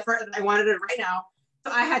read it the first, I wanted it right now.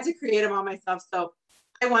 So I had to create them all myself. So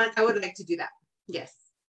I would like to do that. Yes.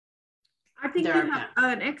 I think you have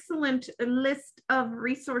an excellent list of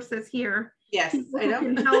resources here. Yes, people I know.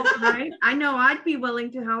 Can help, right? I know I'd be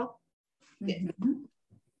willing to help. Mm-hmm.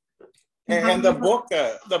 And the book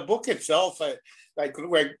itself, like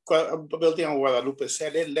we're building on what Guadalupe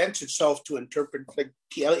said, it lends itself to interpret like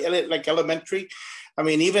elementary. I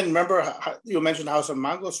mean, even remember how you mentioned House on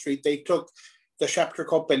Mango Street, they took the chapter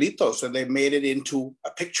called Pelitos and they made it into a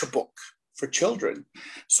picture book for children.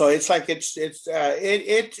 So it's like despite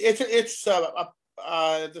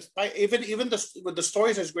even the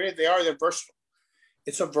stories as great as they're versatile.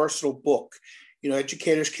 It's a versatile book.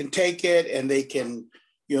 Educators can take it and they can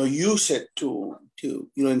use it to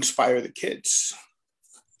inspire the kids.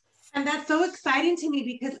 And that's so exciting to me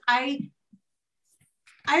because I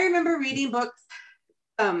remember reading books.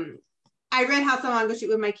 I read House on Mango Street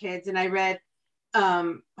with my kids, and I read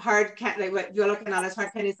what Viola Canales'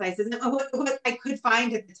 Hard Candy Slices, and what I could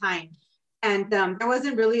find at the time. And there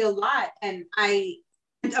wasn't really a lot. And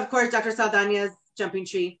of course, Dr. Saldana's Jumping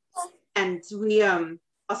Tree. And we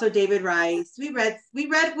also David Rice. We read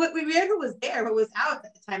what was there, what was out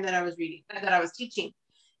at the time that I was reading, that I was teaching.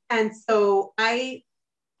 And so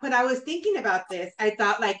when I was thinking about this, I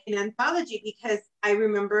thought like an anthology, because I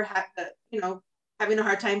remember having a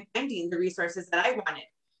hard time finding the resources that I wanted.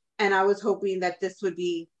 And I was hoping that this would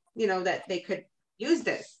be, that they could use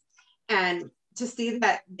this. And to see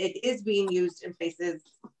that it is being used in places,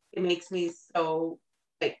 it makes me so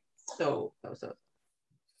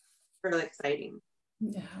really exciting.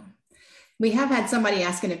 Yeah. We have had somebody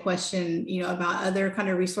asking a question, about other kind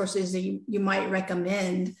of resources that you might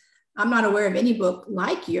recommend. I'm not aware of any book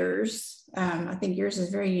like yours. I think yours is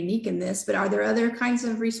very unique in this, but are there other kinds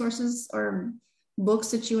of resources or books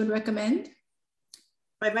that you would recommend?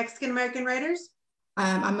 By Mexican-American writers?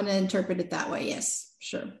 I'm going to interpret it that way. Yes,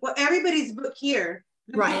 sure. Well, everybody's book here.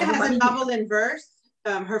 Right. It has a novel in verse.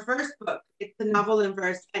 Her first book, it's a novel in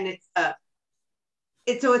verse, and it's a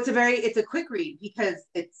quick read because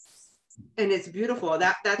it's beautiful.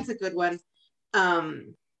 That's a good one.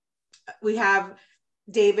 We have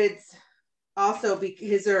David's also,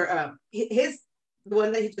 because the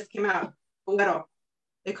one that he just came out, Güero.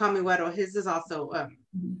 They call me Güero. His is also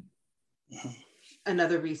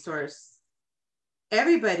another resource.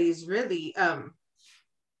 Everybody's really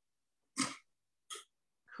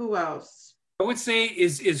who else? I would say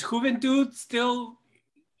is Juventud still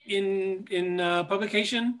in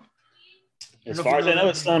publication? As far as I know,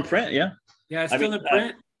 it's still in print. Yeah. Yeah, it's still in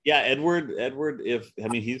print. Yeah, Edward.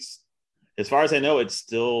 He's, as far as I know, it's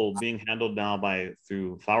still being handled now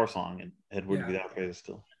through Flower Song, and Edward Vidal is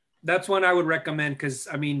still. That's one I would recommend, because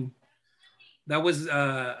that was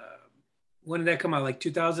when did that come out? Like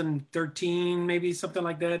 2013, maybe, something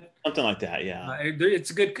like that. Something like that, yeah. It's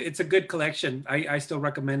a good collection. I still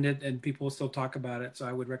recommend it, and people still talk about it. So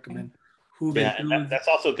I would recommend. Yeah, and that's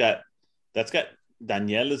also got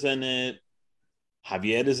Daniel is in it,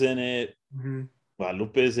 Javier is in it,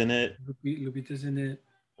 Guadalupe is in it, Lupita's in it.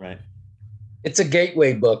 Right. It's a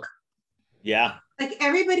gateway book. Yeah. Like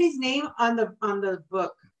everybody's name on the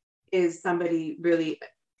book is somebody really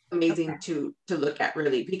amazing to look at,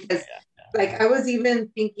 really, because like I was even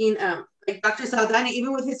thinking, like Dr. Saldana,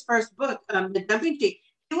 even with his first book, The Dumping Chick,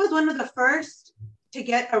 he was one of the first to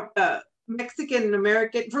get a Mexican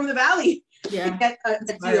American from the Valley to get a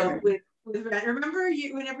deal with remember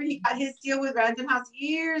whenever he got his deal with Random House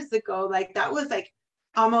years ago, like that was like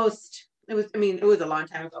almost, it was a long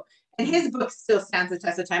time ago, and his book still stands the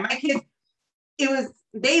test of time. My kids,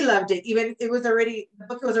 they loved it. Even the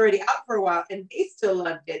book was already out for a while, and they still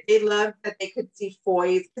loved it. They loved that they could see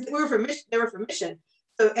Foy's, because they were from Mission.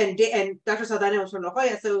 So and Dr. Saldana was from La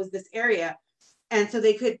Jolla, so it was this area, and so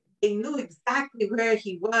they knew exactly where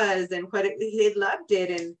he was and they loved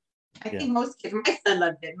it. And I think most kids, my son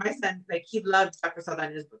loved it. My son, like, he loved Dr.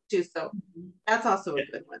 Saldana's book too. So that's also a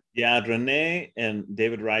good one. Yeah, Renee and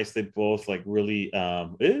David Rice, they both like really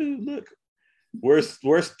look. Where's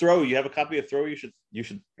Throw? You have a copy of Throw? You should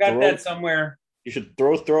got that somewhere. You should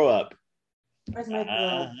throw up. Where's my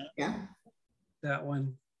Throw? Yeah. That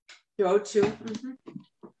one. Throw too.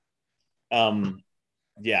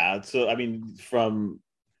 Yeah. So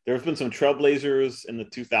there have been some trailblazers in the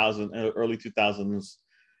early 2000s.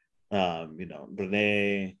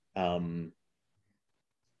 Renee,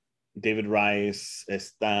 David Rice,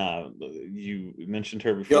 you mentioned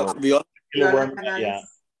her before. Viola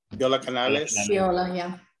Canales. Viola,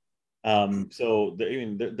 yeah. So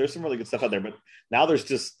there's some really good stuff out there, but now there's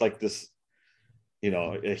just like this,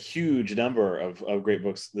 a huge number of great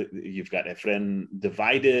books. You've got Efren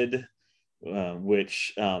Divided,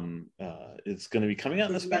 which is going to be coming out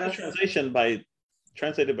in the Spanish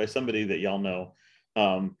translated by somebody that y'all know.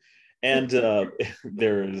 And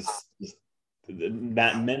there's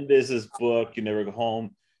Matt Mendez's book, You Never Go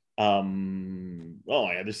Home. Oh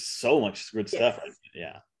my God, there's so much good stuff.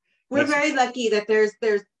 Yeah. We're very lucky that there's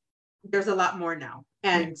a lot more now,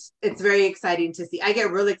 and it's very exciting to see. I get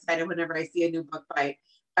really excited whenever I see a new book by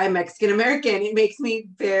Mexican American. It makes me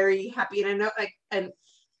very happy, and I know,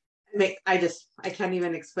 I can't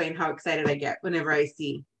even explain how excited I get whenever I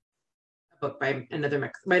see a book by a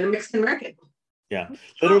Mexican American. Yeah,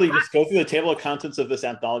 literally, just go through the table of contents of this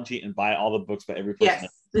anthology and buy all the books by every person.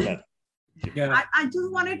 Yes. Yeah. I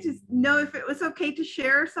just wanted to know if it was okay to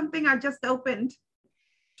share something I just opened.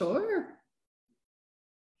 Sure.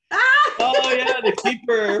 Oh yeah, The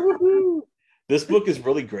Keeper. Woo-hoo. This book is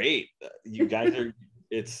really great. You guys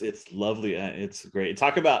it's lovely. It's great.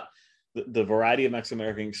 Talk about the variety of Mexican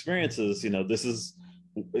American experiences. This is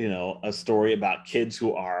a story about kids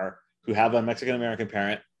who have a Mexican American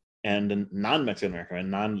parent and a non-Mexican American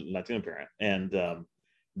and non-Latino parent, and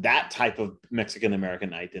that type of Mexican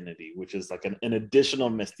American identity, which is like an additional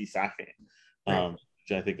mestizaje,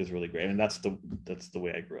 which I think is really great. And that's the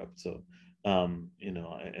way I grew up. So, you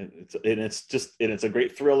know, it's a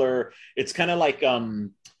great thriller. It's kind of like a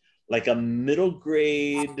middle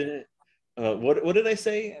grade. What did I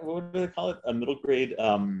say? What did I call it? A middle grade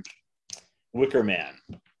Wicker Man.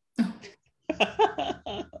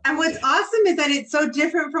 And what's awesome is that it's so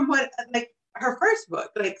different from what like her first book.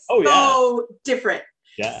 Like different.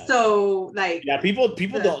 Yeah. So like people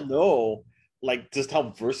don't know like just how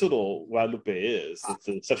versatile Guadalupe is. It's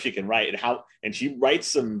the stuff she can write and she writes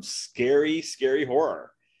some scary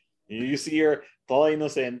horror. You see her Toda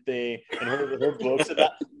Inocente and her books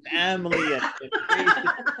about family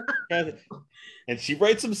and she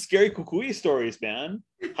writes some scary cucuy stories, man.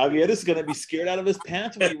 Javier is gonna be scared out of his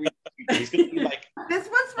pants when he reads it. He's gonna be like, "This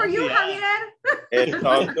one's for you, Javier." It's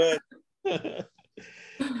all good.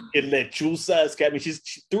 In Lechuzas, I mean, she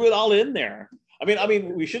threw it all in there. I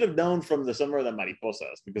mean, we should have known from the Summer of the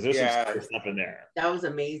Mariposas because there's some scary stuff in there. That was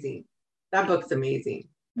amazing. That book's amazing.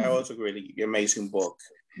 That was a really amazing book.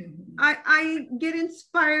 I get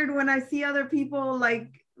inspired when I see other people, like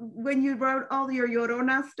when you wrote all your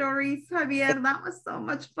Llorona stories, Javier. That was so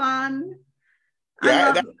much fun.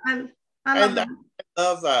 Yeah, I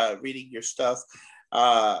love reading your stuff.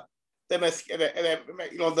 The Under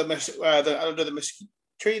the Mesquite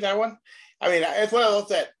Tree, that one. I mean, it's one of those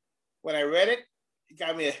that when I read it, it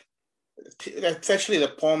got me. Especially the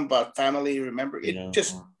poem about family. Remember, it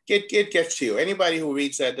gets to you. Anybody who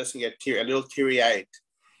reads that doesn't get a little teary-eyed.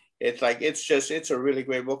 It's like it's a really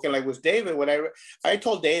great book. And like with David, when I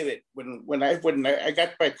told David when I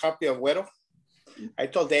got my copy of Güero, I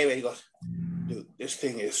told David, he goes, "Dude, this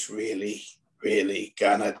thing is really, really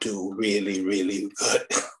gonna do really, really good."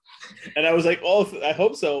 And I was like, "Oh, I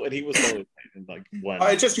hope so." And he was totally like, "What?"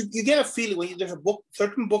 It's just you get a feeling when there's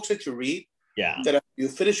certain books that you read. Yeah. That you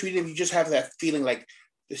finish reading, you just have that feeling like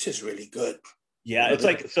this is really good. Yeah, it's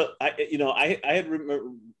like I had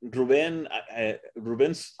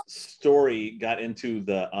Ruben's story got into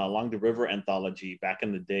the Along the River anthology back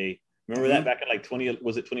in the day. Remember that back in like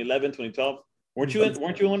 2011, 2012? Weren't you in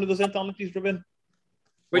one of those anthologies, Ruben?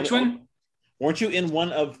 Which one? Weren't you in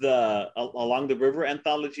one of the Along the River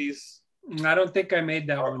anthologies? I don't think I made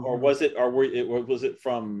that one. Or was it? Or was it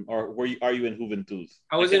from? Or are you in Juventud?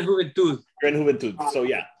 I was in Juventud. You're in Juventud. So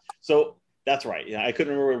yeah. So that's right. Yeah, I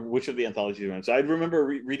couldn't remember which of the anthologies you were in. So I remember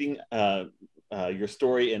reading your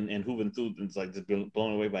story in Juventud and it's like just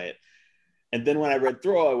blown away by it. And then when I read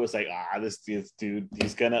through, I was like, this dude,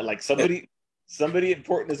 he's gonna like somebody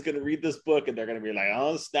important is gonna read this book and they're gonna be like,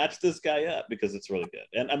 oh, snatch this guy up because it's really good.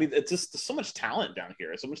 And I mean, it's just there's so much talent down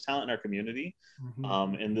here, so much talent in our community.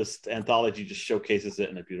 And this anthology just showcases it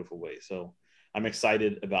in a beautiful way. So I'm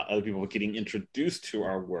excited about other people getting introduced to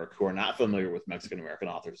our work who are not familiar with Mexican American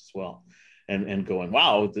authors as well. And going,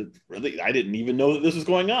 wow, really, I didn't even know that this was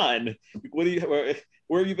going on. Where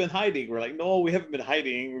have you been hiding? We're like, no, we haven't been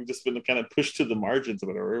hiding. We've just been kind of pushed to the margins of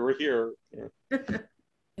whatever. We're here.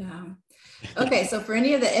 Yeah. Okay, so for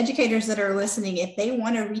any of the educators that are listening, if they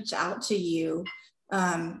want to reach out to you,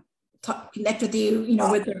 connect with you,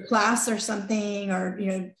 with their class or something, or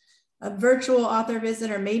a virtual author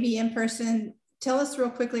visit, or maybe in person, tell us real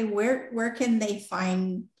quickly where can they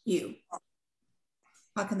find you?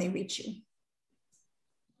 How can they reach you?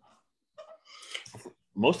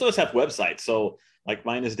 Most of us have websites. So like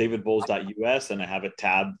mine is davidbowles.us, and I have a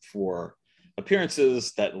tab for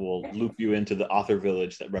appearances that will loop you into the author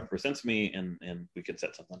village that represents me, and we can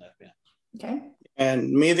set something up. Yeah. Okay.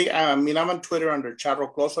 And I'm on Twitter under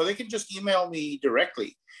Charro Close, so they can just email me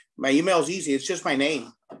directly. My email is easy. It's just my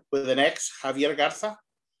name with an X, Javier Garza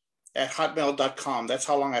 @hotmail.com. That's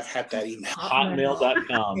how long I've had that email.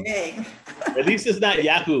 Hotmail.com. Okay. At least it's not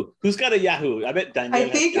Yahoo. Who's got a Yahoo? I bet Daniel. I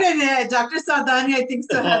think Dr. Saldana, I think,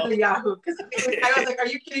 still has a Yahoo. Because I was like, are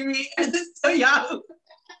you kidding me? Is this still Yahoo?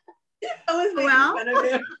 I was making fun of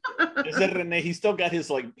him. Is it Rene? He's still got his,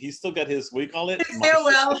 what do you call it?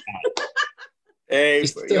 AOL. He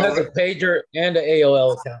still has a pager and an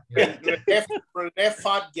AOL account. Rene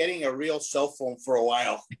fought getting a real cell phone for a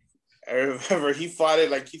while. I remember he fought it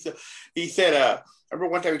like he said. I remember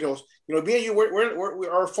one time he told us, me and you, we're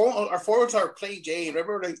our phones are plain Jane.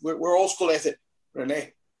 Remember, we're old school. I said,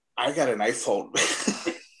 Rene, I got an iPhone.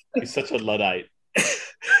 He's such a Luddite.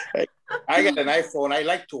 I got an iPhone. I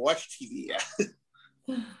like to watch TV.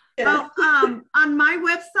 Well, on my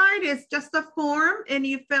website, it's just a form, and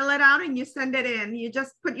you fill it out and you send it in. You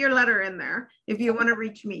just put your letter in there if you want to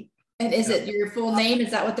reach me. And is it your full name? Is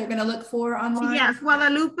that what they're going to look for online? Yes,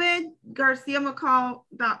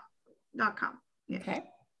 GuadalupeGarciaMcCall.com. Yeah. Okay.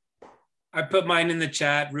 I put mine in the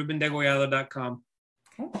chat, rubendegollado.com.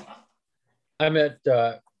 Okay. I'm at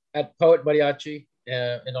Poet Mariachi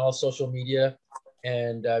in all social media.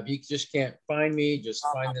 And if you just can't find me, just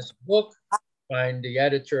find this book, find the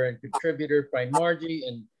editor and contributor, find Margie,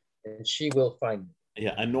 and she will find me.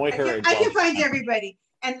 Yeah, annoy her. I can find everybody.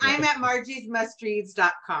 And I'm at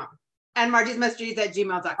margiesmustreads.com and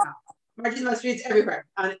margiesmustreads@gmail.com. Margie's Mustreads everywhere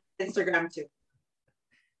on Instagram too.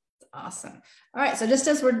 Awesome. All right. So just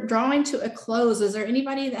as we're drawing to a close, is there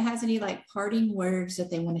anybody that has any like parting words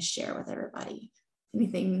that they want to share with everybody?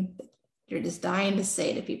 Anything that you're just dying to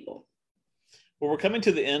say to people? Well, we're coming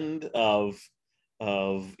to the end of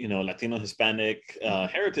Latino Hispanic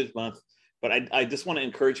Heritage Month, but I just want to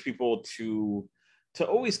encourage people to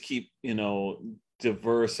always keep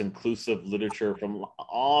diverse, inclusive literature from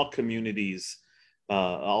all communities,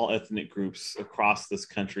 all ethnic groups across this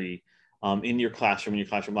country. In your classroom,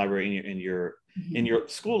 library, in your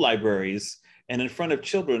school libraries, and in front of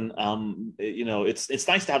children. It's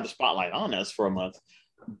nice to have the spotlight on us for a month,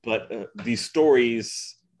 but these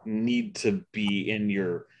stories need to be in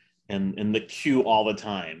the queue all the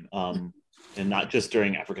time, and not just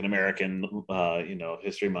during African American,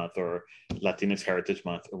 History Month or Latinx Heritage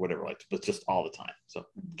Month or whatever, but just all the time. So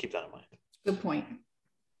keep that in mind. Good point.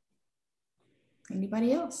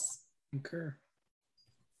 Anybody else? Concur.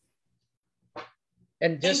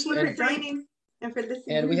 And just thank you for joining and for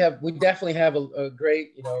listening. And we definitely have a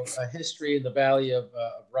great a history in the Valley of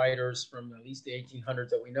writers from at least the 1800s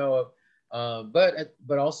that we know of,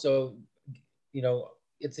 but also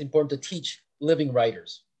it's important to teach living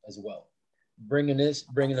writers as well. Bring us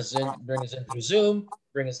in through Zoom,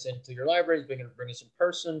 bring us into your libraries, bring us in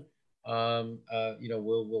person.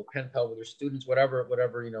 We'll pen pal with your students, whatever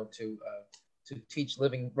to teach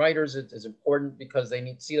living writers is important because they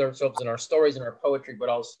need to see themselves in our stories and our poetry, but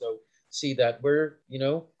also see that we're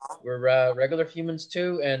regular humans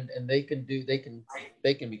too, and they can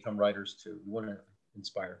become writers too. We want to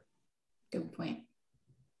inspire. Good point.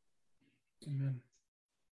 Amen.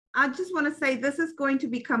 I just want to say this is going to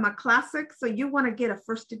become a classic, so you want to get a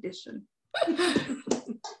first edition. That's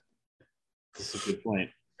a good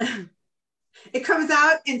point. It comes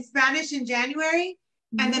out in Spanish in January.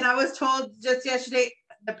 And then I was told just yesterday,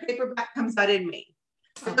 the paperback comes out in May.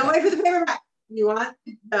 So don't wait for the paperback. You want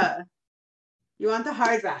the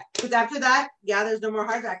hardback. Because after that, there's no more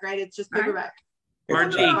hardback, right? It's just paperback.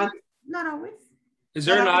 Margie, not always. Is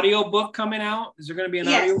there an audio book coming out? Is there going to be an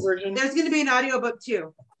audio version? There's going to be an audio book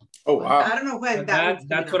too. Oh, wow. I don't know when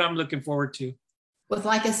that's what I'm looking forward to. With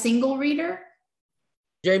like a single reader?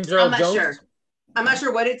 James Earl Jones? Sure. I'm not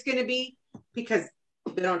sure what it's going to be because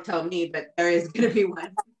they don't tell me, but there is going to be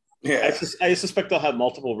one. Yeah, I suspect they'll have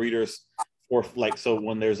multiple readers for so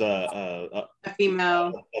when there's a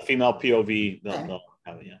female POV, they'll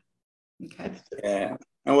have it. Yeah. Okay. Yeah,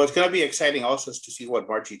 and what's going to be exciting also is to see what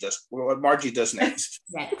Margie does next.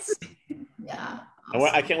 Next. Yeah. Awesome.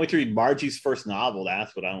 I can't wait to read Margie's first novel.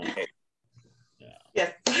 That's what I want.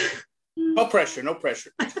 Yes. No pressure.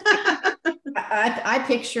 I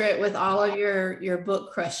picture it with all of your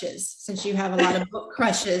book crushes, since you have a lot of book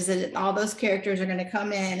crushes, and all those characters are going to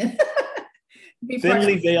come in and be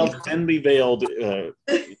thinly veiled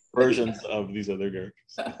versions of these other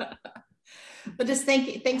characters. But just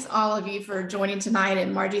thanks all of you for joining tonight,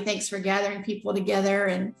 and Margie, thanks for gathering people together,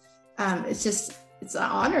 and it's an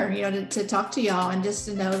honor, to talk to y'all and just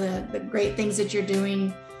to know the great things that you're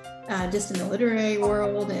doing. Just in the literary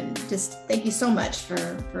world, and just thank you so much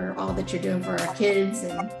for all that you're doing for our kids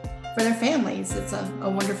and for their families. It's a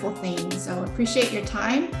wonderful thing. So appreciate your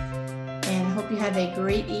time, and hope you have a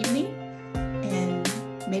great evening, and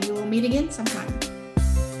maybe we'll meet again sometime.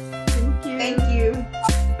 Thank you. Thank you.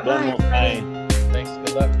 Bye. Thanks.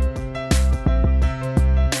 Good luck.